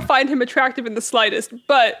respect I don't him. find him attractive in the slightest,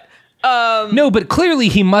 but no, but clearly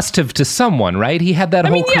he must have to someone, right? He had that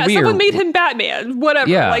whole career. Someone made him Batman. Whatever.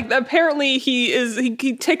 Yeah. Like apparently he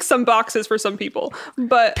ticks some boxes for some people,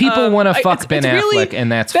 but people want to fuck Ben really, Affleck,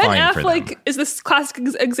 and that's Ben fine for them. Affleck is this classic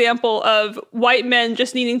example of white men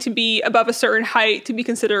just needing to be above a certain height to be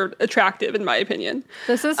considered attractive, in my opinion.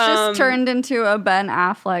 This has just turned into a Ben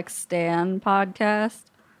Affleck Stan podcast.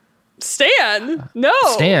 Stan? No.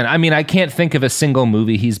 Stan. I mean, I can't think of a single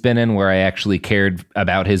movie he's been in where I actually cared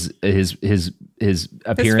about his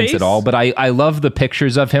appearance at all. But I love the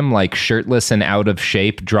pictures of him like shirtless and out of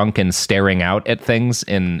shape, drunk and staring out at things.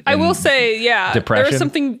 I will say, depression. There is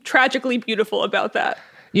something tragically beautiful about that.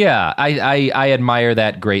 Yeah, I admire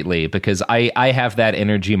that greatly because I have that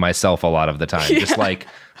energy myself a lot of the time. Just like,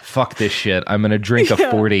 fuck this shit. I'm going to drink a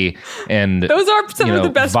 40 and those are some of the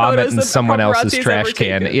best vomit photos in that someone else's paparazzi's trash ever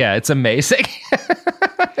can. taken. Yeah, it's amazing.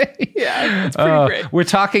 Yeah, it's pretty great. We're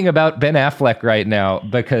talking about Ben Affleck right now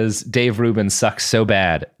because Dave Rubin sucks so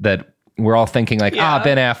bad that we're all thinking like,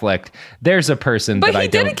 Ben Affleck, there's a person that I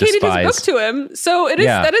don't despise. But he dedicated his book to him, so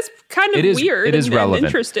that is kind of weird. It is relevant. And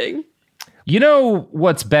interesting. You know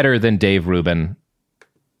what's better than Dave Rubin?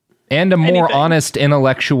 And a more honest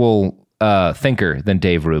intellectual thinker than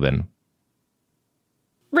Dave Rubin?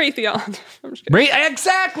 Raytheon. I'm just kidding.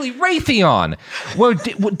 Exactly, Raytheon. Well,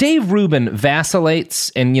 Dave Rubin vacillates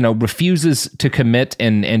and refuses to commit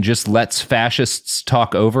and just lets fascists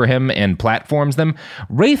talk over him and platforms them.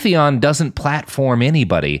 Raytheon doesn't platform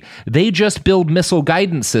anybody. They just build missile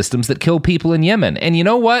guidance systems that kill people in Yemen. And you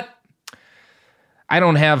know what? I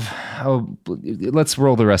don't have... let's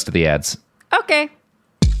roll the rest of the ads. Okay.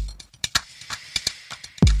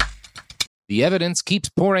 The evidence keeps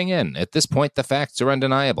pouring in. At this point, the facts are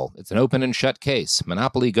undeniable. It's an open and shut case.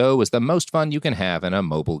 Monopoly Go is the most fun you can have in a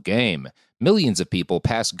mobile game. Millions of people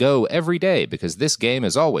pass Go every day because this game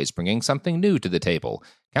is always bringing something new to the table.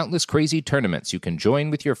 Countless crazy tournaments you can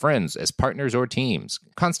join with your friends as partners or teams.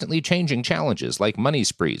 Constantly changing challenges like money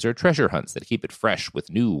sprees or treasure hunts that keep it fresh with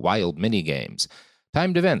new wild mini-games.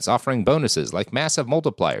 Timed events offering bonuses like massive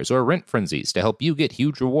multipliers or rent frenzies to help you get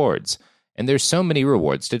huge rewards. And there's so many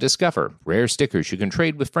rewards to discover. Rare stickers you can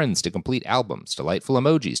trade with friends to complete albums, delightful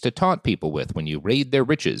emojis to taunt people with when you raid their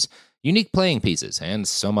riches, unique playing pieces, and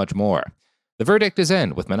so much more. The verdict is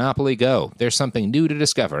in with Monopoly Go. There's something new to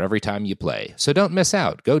discover every time you play. So don't miss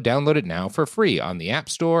out. Go download it now for free on the App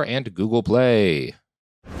Store and Google Play.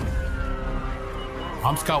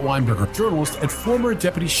 I'm Scott Weinberger, journalist and former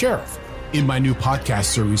deputy sheriff. In my new podcast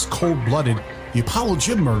series, Cold Blooded, The Apollo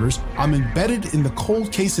Gym Murders, I'm embedded in the cold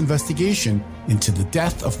case investigation into the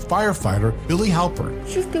death of firefighter Billy Halpern.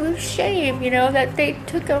 It's just a shame, that they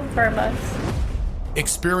took him from us.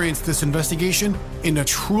 Experience this investigation in a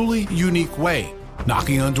truly unique way,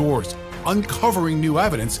 knocking on doors, uncovering new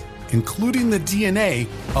evidence, including the DNA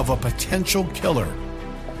of a potential killer.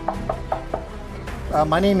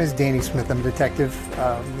 My name is Danny Smith. I'm a detective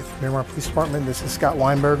with Miramar Police Department. This is Scott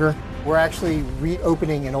Weinberger. We're actually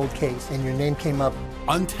reopening an old case, and your name came up.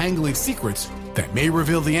 Untangling secrets that may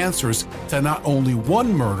reveal the answers to not only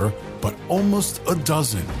one murder, but almost a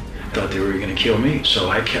dozen. I thought they were going to kill me, so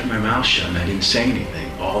I kept my mouth shut and I didn't say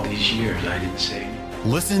anything. All these years, I didn't say anything.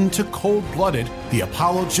 Listen to Cold Blooded, The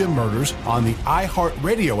Apollo Gym Murders on the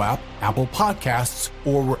iHeartRadio app, Apple Podcasts,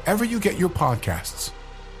 or wherever you get your podcasts.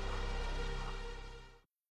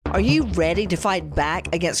 Are you ready to fight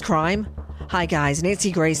back against crime? Hi guys,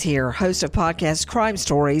 Nancy Grace here, host of podcast Crime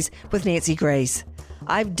Stories with Nancy Grace.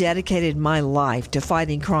 I've dedicated my life to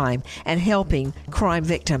fighting crime and helping crime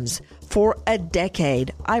victims. For a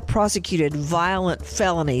decade, I prosecuted violent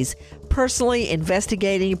felonies, personally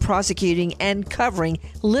investigating, prosecuting, and covering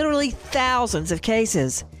literally thousands of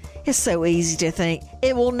cases. It's so easy to think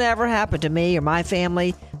it will never happen to me or my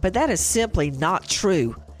family, but that is simply not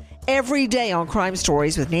true. Every day on Crime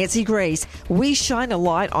Stories with Nancy Grace, we shine a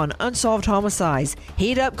light on unsolved homicides,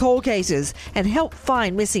 heat up cold cases, and help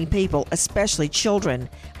find missing people, especially children.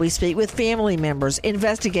 We speak with family members,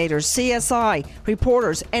 investigators, CSI,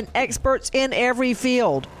 reporters, and experts in every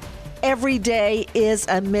field. Every day is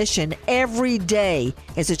a mission. Every day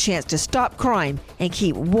is a chance to stop crime and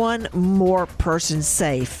keep one more person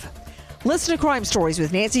safe. Listen to Crime Stories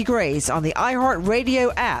with Nancy Grace on the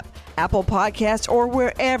iHeartRadio app, Apple Podcasts, or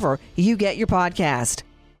wherever you get your podcast.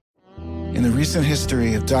 In the recent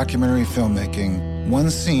history of documentary filmmaking, one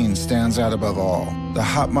scene stands out above all. The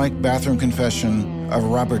hot mic bathroom confession of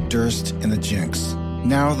Robert Durst in The Jinx.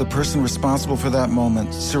 Now, the person responsible for that moment,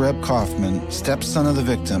 Sareb Kaufman, stepson of the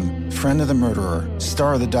victim, friend of the murderer,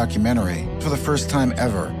 star of the documentary, for the first time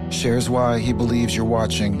ever, shares why he believes you're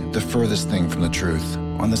watching the furthest thing from the truth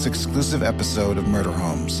on this exclusive episode of Murder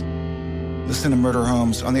Homes. Listen to Murder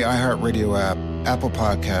Homes on the iHeartRadio app, Apple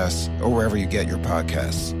Podcasts, or wherever you get your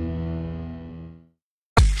podcasts.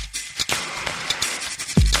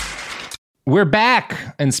 We're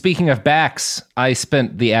back. And speaking of backs, I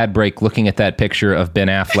spent the ad break looking at that picture of Ben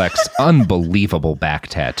Affleck's unbelievable back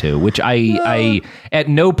tattoo, which I at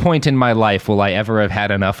no point in my life will I ever have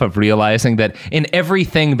had enough of realizing that in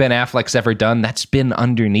everything Ben Affleck's ever done, that's been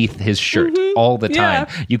underneath his shirt all the time.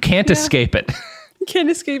 You can't escape it. You can't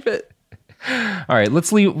escape it. All right,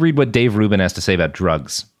 let's read what Dave Rubin has to say about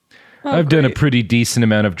drugs. I've done a pretty decent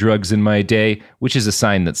amount of drugs in my day, which is a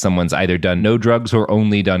sign that someone's either done no drugs or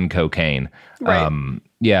only done cocaine. Right.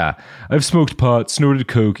 Yeah. I've smoked pot, snorted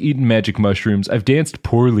coke, eaten magic mushrooms. I've danced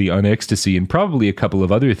poorly on ecstasy and probably a couple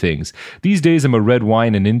of other things. These days I'm a red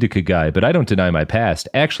wine and indica guy, but I don't deny my past.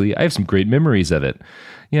 Actually, I have some great memories of it.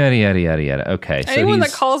 Yada, yada, yada, yada. Okay. Anyone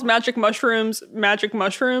that calls magic mushrooms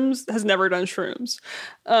has never done shrooms.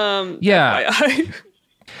 Yeah. FYI.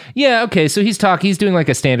 Yeah, okay, so he's doing like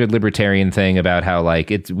a standard libertarian thing about how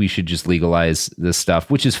like we should just legalize this stuff,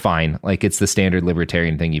 which is fine. Like it's the standard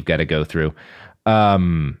libertarian thing you've got to go through.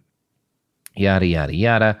 Yada, yada,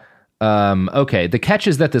 yada. Okay, the catch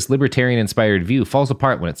is that this libertarian-inspired view falls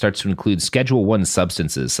apart when it starts to include Schedule I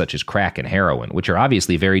substances such as crack and heroin, which are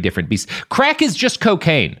obviously very different beasts. Crack is just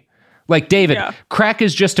cocaine. Like, David, crack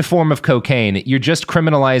is just a form of cocaine. You're just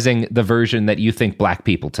criminalizing the version that you think black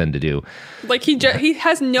people tend to do. Like, he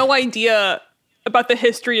has no idea about the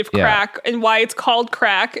history of crack and why it's called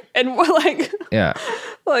crack. And, like,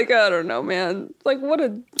 like, I don't know, man. Like, what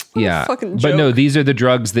a fucking joke. But no, these are the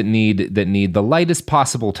drugs that need the lightest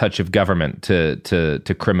possible touch of government to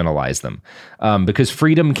criminalize them. Because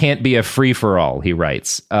freedom can't be a free-for-all, he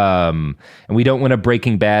writes. And we don't want a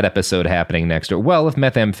Breaking Bad episode happening next door. Well, if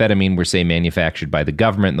methamphetamine were, say, manufactured by the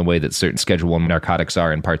government in the way that certain Schedule I narcotics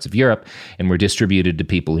are in parts of Europe and were distributed to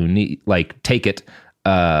people who need, like, take it,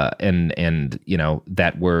 and you know,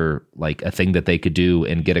 that were like a thing that they could do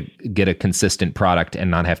and get a consistent product and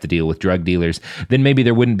not have to deal with drug dealers, then maybe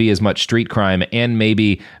there wouldn't be as much street crime. And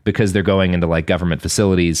maybe because they're going into like government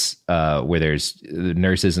facilities where there's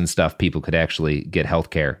nurses and stuff, people could actually get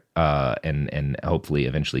healthcare and hopefully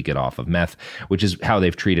eventually get off of meth, which is how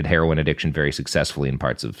they've treated heroin addiction very successfully in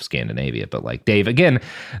parts of Scandinavia. But like Dave, again,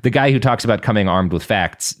 the guy who talks about coming armed with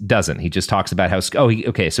facts doesn't. He just talks about how so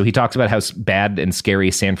he talks about how bad and scary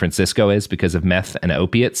San Francisco is because of meth and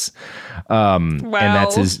opiates. And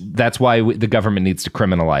that's why the government needs to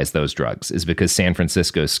criminalize those drugs, is because San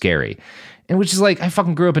Francisco is scary. And which is like, I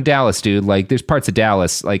fucking grew up in Dallas, dude. Like, there's parts of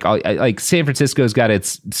Dallas, like San Francisco's got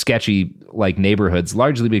its sketchy like neighborhoods,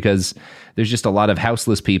 largely because there's just a lot of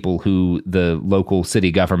houseless people who the local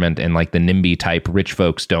city government and like the NIMBY type rich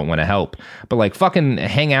folks don't want to help. But like, fucking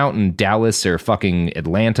hang out in Dallas or fucking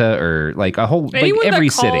Atlanta or like a whole anyone like every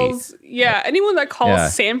city. Yeah, anyone that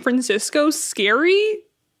calls San Francisco scary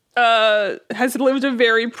has lived a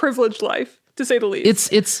very privileged life, to say the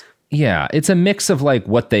least. It's a mix of like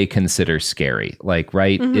what they consider scary, like,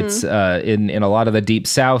 right? Mm-hmm. It's in a lot of the deep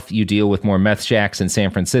South, you deal with more meth shacks. In San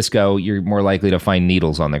Francisco, you're more likely to find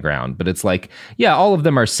needles on the ground. But it's like, all of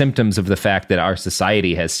them are symptoms of the fact that our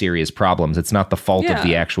society has serious problems. It's not the fault of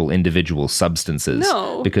the actual individual substances.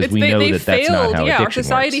 No, because we know that that's not how addiction our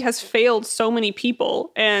society works. has failed so many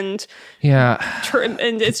people, and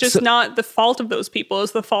and it's just not the fault of those people.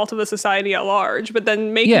 It's the fault of the society at large. But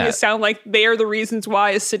then making it sound like they are the reasons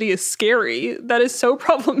why a city is scary, that is so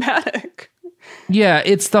problematic. Yeah,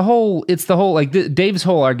 it's the whole like Dave's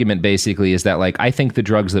whole argument basically is that like, I think the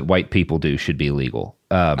drugs that white people do should be legal.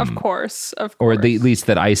 Of course. Or at least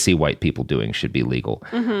that I see white people doing should be legal.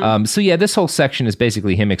 Mm-hmm. So this whole section is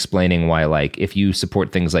basically him explaining why, like, if you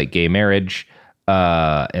support things like gay marriage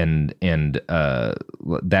and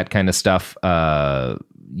that kind of stuff,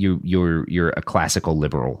 you're a classical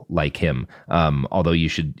liberal like him. Although you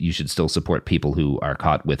should still support people who are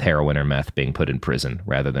caught with heroin or meth being put in prison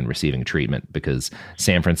rather than receiving treatment, because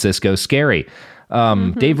San Francisco's scary.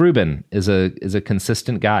 Dave Rubin is a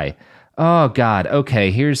consistent guy. Oh God.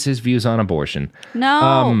 Okay. Here's his views on abortion.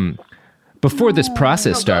 No. Before this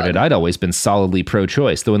process started, I'd always been solidly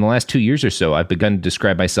pro-choice, though in the last 2 years or so, I've begun to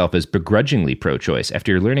describe myself as begrudgingly pro-choice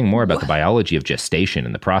after learning more about the biology of gestation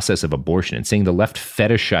and the process of abortion and seeing the left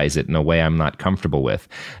fetishize it in a way I'm not comfortable with.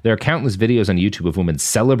 There are countless videos on YouTube of women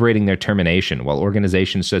celebrating their termination, while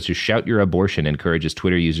organizations such as Shout Your Abortion encourages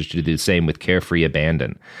Twitter users to do the same with carefree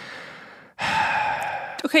abandon.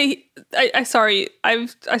 fact, okay, I sorry, I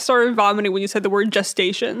started vomiting when you said the word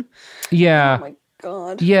gestation. Yeah. Oh my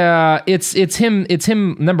God. Yeah, it's him. It's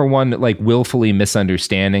him. Number one, like willfully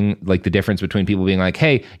misunderstanding like the difference between people being like,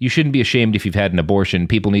 "Hey, you shouldn't be ashamed if you've had an abortion."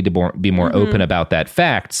 People need to be more open about that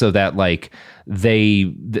fact, so that like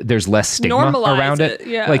there's less stigma around it.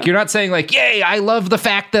 Yeah. Like you're not saying like, "Yay, I love the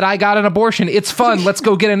fact that I got an abortion. It's fun. Let's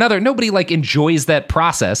go get another." Nobody like enjoys that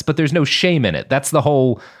process, but there's no shame in it. That's the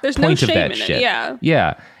whole point of that shit.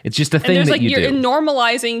 Yeah. It's just a thing and that like you do. And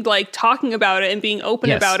normalizing like talking about it and being open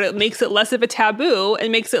about it makes it less of a taboo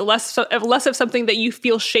and makes it less of something that you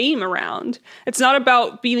feel shame around. It's not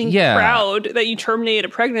about being proud that you terminated a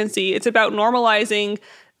pregnancy. It's about normalizing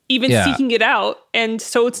even seeking it out, and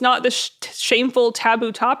so it's not this shameful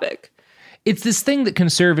taboo topic. It's this thing that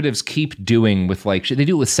conservatives keep doing with like they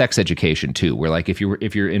do it with sex education too, where like if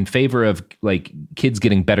you're in favor of like kids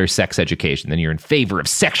getting better sex education, then you're in favor of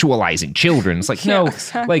sexualizing children. It's like no,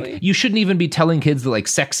 exactly. Like you shouldn't even be telling kids that like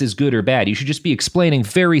sex is good or bad. You should just be explaining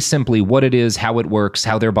very simply what it is, how it works,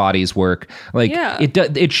 how their bodies work. Like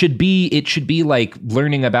it should be like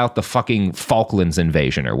learning about the fucking Falklands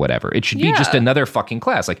invasion or whatever. It should be just another fucking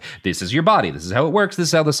class. Like this is your body, this is how it works, this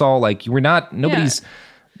is how this all like nobody's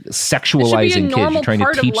sexualizing kids. You're trying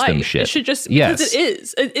to teach them shit. It should just because it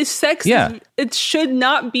is. It's sex. It should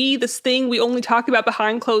not be this thing we only talk about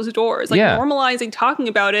behind closed doors. Like normalizing talking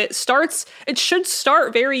about it it should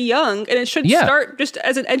start very young, and it should start just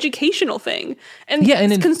as an educational thing. And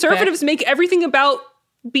conservatives make everything about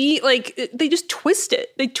they just twist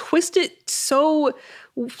it. They twist it so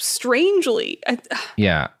strangely.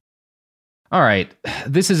 All right,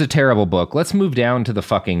 this is a terrible book. Let's move down to the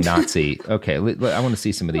fucking Nazi. Okay, I want to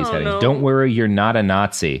see some of these headings. No. Don't worry, you're not a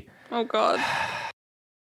Nazi. Oh, God.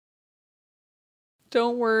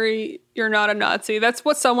 Don't worry, you're not a Nazi. That's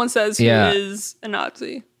what someone says who is a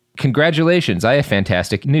Nazi. Congratulations, I have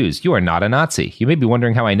fantastic news. You are not a Nazi. You may be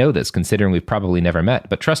wondering how I know this, considering we've probably never met.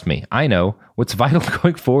 But trust me, I know. What's vital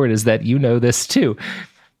going forward is that you know this too.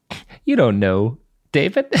 You don't know,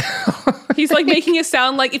 David. He's like making it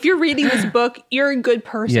sound like if you're reading this book, you're a good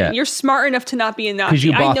person. Yeah. You're smart enough to not be a Nazi. Because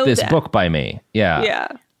you bought this that. book by me. Yeah.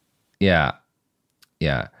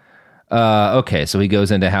 Okay, so he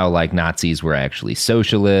goes into how like Nazis were actually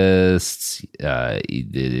socialists.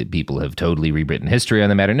 People have totally rewritten history on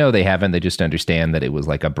the matter. No, they haven't. They just understand that it was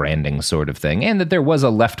like a branding sort of thing, and that there was a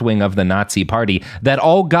left wing of the Nazi party that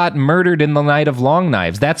all got murdered in the Night of Long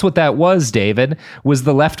Knives. That's what that was, David, was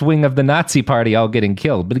the left wing of the Nazi party all getting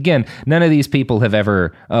killed. But again, none of these people have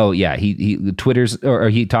ever. Oh yeah, he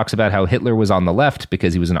talks about how Hitler was on the left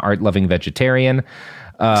because he was an art-loving vegetarian.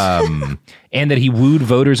 And that he wooed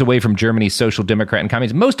voters away from Germany's social democrat and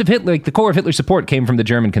communism. Most of Hitler, like the core of Hitler's support, came from the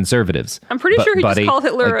German conservatives. I'm pretty sure he just called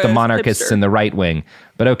Hitler like the monarchists hipster. And the right wing.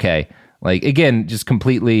 But okay, like again, just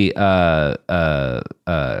completely. And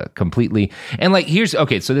like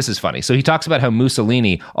so this is funny. So he talks about how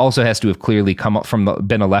Mussolini also has to have clearly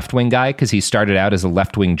been a left wing guy because he started out as a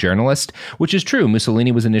left wing journalist, which is true.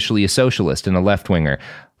 Mussolini was initially a socialist and a left winger,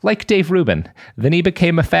 like Dave Rubin. Then he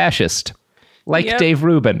became a fascist. Like Dave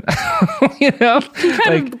Rubin, He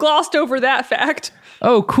kind of glossed over that fact.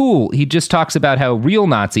 Oh, cool. He just talks about how real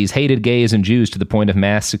Nazis hated gays and Jews to the point of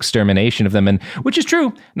mass extermination of them, and which is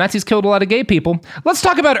true. Nazis killed a lot of gay people. Let's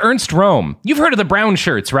talk about Ernst Röhm. You've heard of the brown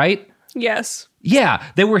shirts, right? Yes. Yeah,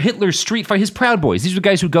 they were Hitler's street fight, his Proud Boys. These were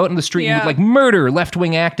guys who go out in the street and would like murder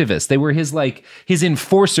left-wing activists. They were his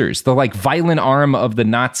enforcers, the like violent arm of the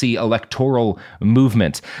Nazi electoral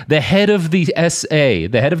movement. The head of the SA,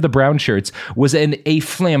 the head of the brown shirts, was a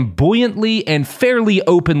flamboyantly and fairly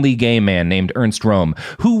openly gay man named Ernst Röhm,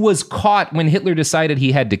 who was caught when Hitler decided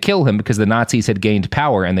he had to kill him because the Nazis had gained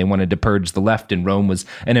power and they wanted to purge the left, and Röhm was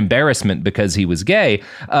an embarrassment because he was gay.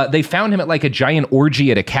 They found him at like a giant orgy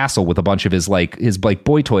at a castle with a bunch of his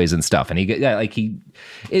boy toys and stuff, and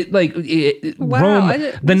Rome,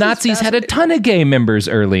 the Nazis had a ton of gay members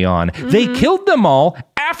early on. Mm-hmm. They killed them all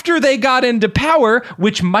after they got into power,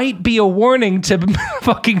 which might be a warning to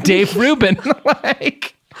fucking Dave Rubin. When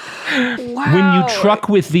you truck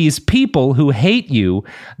with these people who hate you,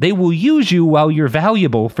 they will use you while you're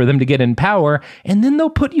valuable for them to get in power, and then they'll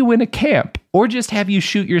put you in a camp or just have you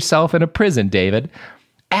shoot yourself in a prison, David.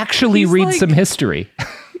 Actually read some history.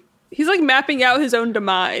 He's like mapping out his own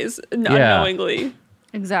demise unknowingly.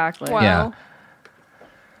 Exactly. Wow. Yeah.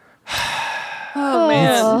 Oh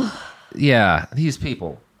man. Yeah, these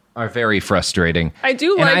people are very frustrating. I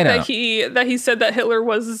do like that he said that Hitler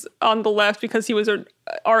was on the left because he was an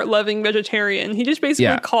art-loving vegetarian. He just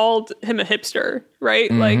basically called him a hipster, right?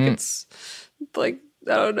 Mm-hmm. Like it's like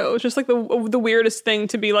I don't know, it's just like the weirdest thing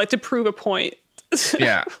to be like to prove a point.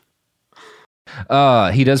 Yeah.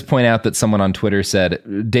 He does point out that someone on Twitter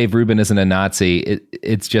said Dave Rubin isn't a Nazi.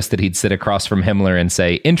 It's just that he'd sit across from Himmler and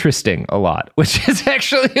say "interesting" a lot, which is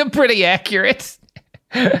actually pretty accurate.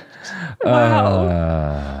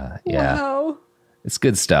 Wow. Yeah. Wow. It's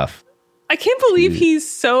good stuff. I can't believe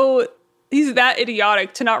he's that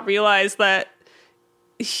idiotic to not realize that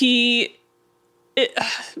he can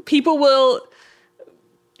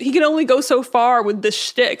only go so far with this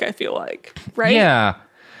shtick, I feel like. Right? Yeah.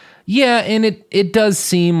 Yeah, and it does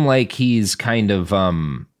seem like he's kind of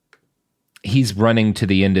he's running to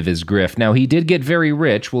the end of his grift. Now, he did get very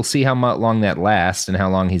rich. We'll see how long that lasts and how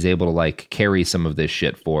long he's able to like carry some of this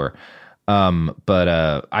shit for.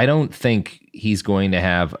 But I don't think he's going to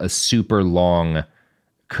have a super long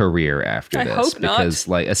career after this. I hope not. Because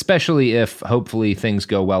like, especially if hopefully things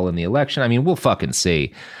go well in the election. I mean, we'll fucking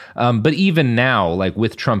see. But even now, like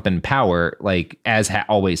with Trump in power, like as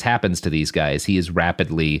always happens to these guys, he is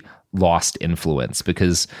rapidly lost influence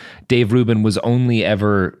because Dave Rubin was only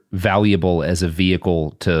ever valuable as a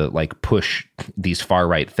vehicle to like push these far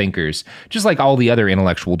right thinkers, just like all the other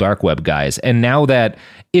intellectual dark web guys. And now that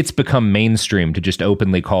it's become mainstream to just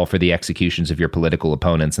openly call for the executions of your political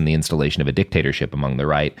opponents and the installation of a dictatorship among the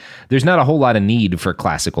right, there's not a whole lot of need for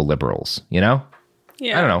classical liberals, you know?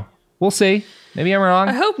 Yeah. I don't know. We'll see. Maybe I'm wrong.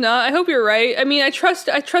 I hope not. I hope you're right. I mean, I trust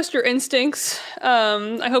your instincts.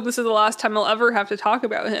 I hope this is the last time I'll ever have to talk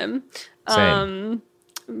about him. Same.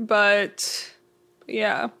 But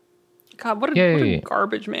yeah. God, what a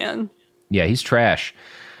garbage man. Yeah, he's trash.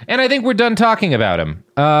 And I think we're done talking about him.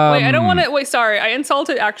 Wait, I don't want to... Wait, sorry. I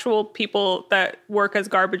insulted actual people that work as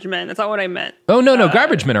garbage men. That's not what I meant. Oh, no.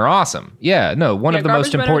 Garbage men are awesome. Yeah, no. One of the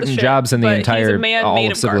most important jobs in the entire... all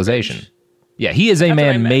of civilization. Garbage. Yeah, he is a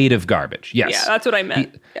man made of garbage. Yes. Yeah, that's what I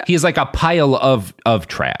meant. He is like a pile of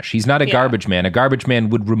trash. He's not a garbage man. A garbage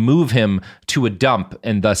man would remove him to a dump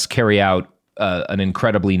and thus carry out an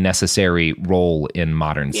incredibly necessary role in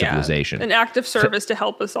modern civilization. An act of service to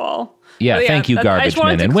help us all. Yeah, thank you, garbage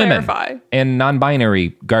men and women. And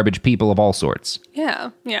non-binary garbage people of all sorts.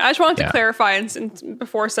 Yeah. I just wanted to clarify and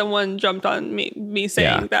before someone jumped on me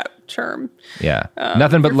saying that term. Yeah.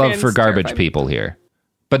 Nothing but love for garbage people here.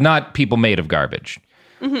 But not people made of garbage.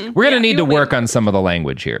 Mm-hmm. We're going to need to work on some of the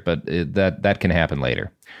language here, but that can happen later.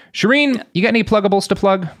 Shireen, you got any pluggables to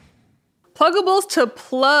plug? Pluggables to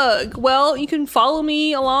plug. Well, you can follow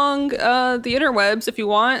me along the interwebs if you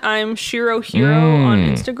want. I'm Shiro Hero on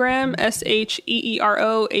Instagram,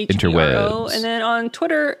 SheeroHero. Interwebs. And then on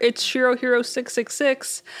Twitter, it's Shiro Hero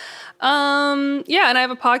 666. And I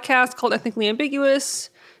have a podcast called Ethnically Ambiguous.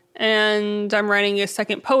 And I'm writing a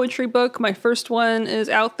second poetry book. My first one is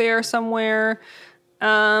out there somewhere.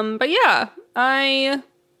 But yeah, I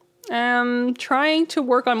am trying to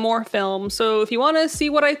work on more films. So if you want to see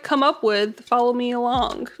what I come up with, follow me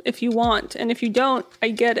along if you want. And if you don't, I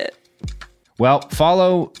get it. Well,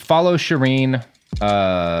 follow Shireen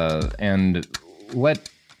and let...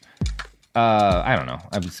 I don't know.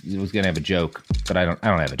 I was gonna have a joke, but I don't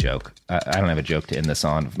have a joke. I don't have a joke to end this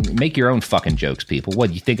on. Make your own fucking jokes, people.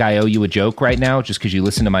 What, you think I owe you a joke right now just because you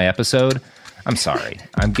listened to my episode? I'm sorry.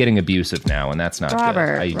 I'm getting abusive now, and that's not good.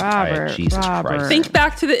 Robert. Jesus Christ. Think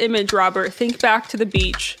back to the image, Robert. Think back to the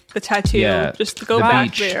beach, the tattoo. Yeah, just go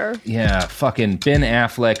back beach. there. Yeah, fucking Ben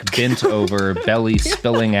Affleck bent over, belly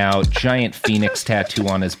spilling out, giant phoenix tattoo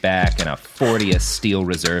on his back, and a 40th Steel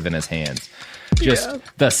Reserve in his hands. Just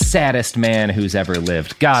the saddest man who's ever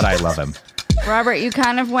lived. God, I love him. Robert, you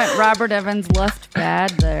kind of went Robert Evans left bad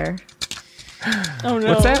there. Oh,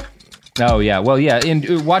 no. What's that? Oh, yeah. Well, yeah.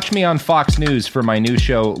 And watch me on Fox News for my new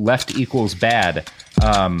show, Left Equals Bad,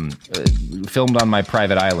 filmed on my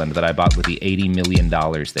private island that I bought with the $80 million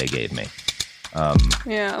they gave me.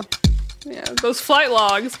 Yeah. Those flight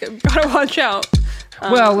logs, gotta watch out.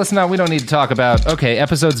 Well, listen, we don't need to talk about... Okay,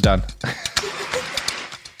 episode's done.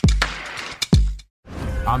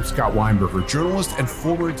 I'm Scott Weinberger, journalist and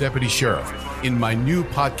former deputy sheriff. In my new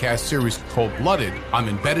podcast series, Cold Blooded, I'm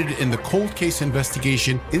embedded in the cold case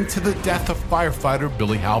investigation into the death of firefighter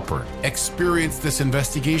Billy Halpern. Experience this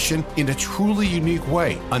investigation in a truly unique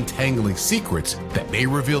way, untangling secrets that may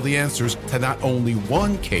reveal the answers to not only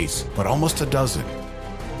one case, but almost a dozen.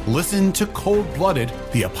 Listen to Cold Blooded,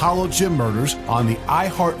 the Apollo Gym Murders on the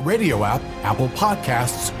iHeartRadio app, Apple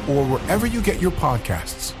Podcasts, or wherever you get your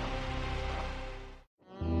podcasts.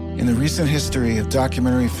 In the recent history of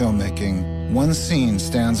documentary filmmaking, one scene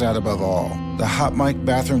stands out above all: the hot mic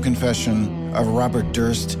bathroom confession of Robert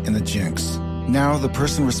Durst in The Jinx. Now, the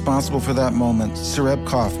person responsible for that moment, Sareb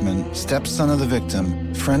Kaufman, stepson of the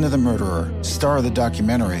victim, friend of the murderer, star of the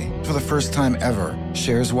documentary, for the first time ever,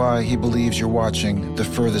 shares why he believes you're watching the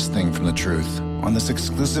furthest thing from the truth. on this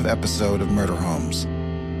exclusive episode of Murder Homes.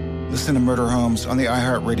 Listen to Murder Homes on the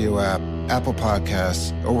iHeartRadio app, Apple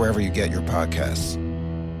Podcasts, or wherever you get your podcasts.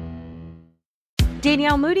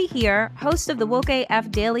 Danielle Moody here, host of the Woke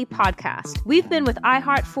AF Daily podcast. We've been with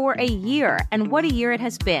iHeart for a year, and what a year it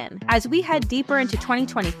has been. As we head deeper into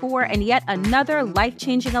 2024 and yet another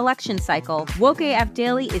life-changing election cycle, Woke AF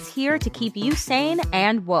Daily is here to keep you sane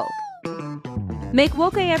and woke. Make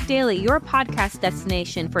Woke AF Daily your podcast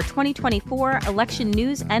destination for 2024 election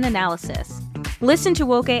news and analysis. Listen to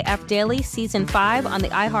Woke AF Daily Season 5 on the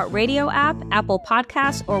iHeartRadio app, Apple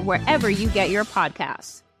Podcasts, or wherever you get your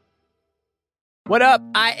podcasts. What up?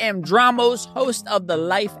 I am Dramos, host of the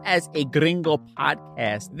Life as a Gringo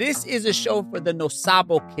podcast. This is a show for the No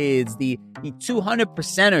Sabo kids, the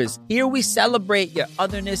 200%ers. Here we celebrate your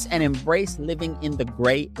otherness and embrace living in the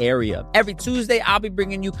gray area. Every Tuesday, I'll be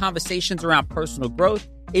bringing you conversations around personal growth,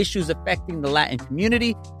 issues affecting the Latin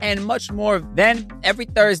community, and much more. Then, every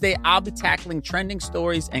Thursday, I'll be tackling trending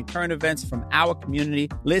stories and current events from our community.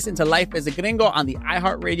 Listen to Life as a Gringo on the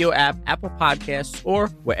iHeartRadio app, Apple Podcasts, or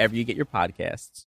wherever you get your podcasts.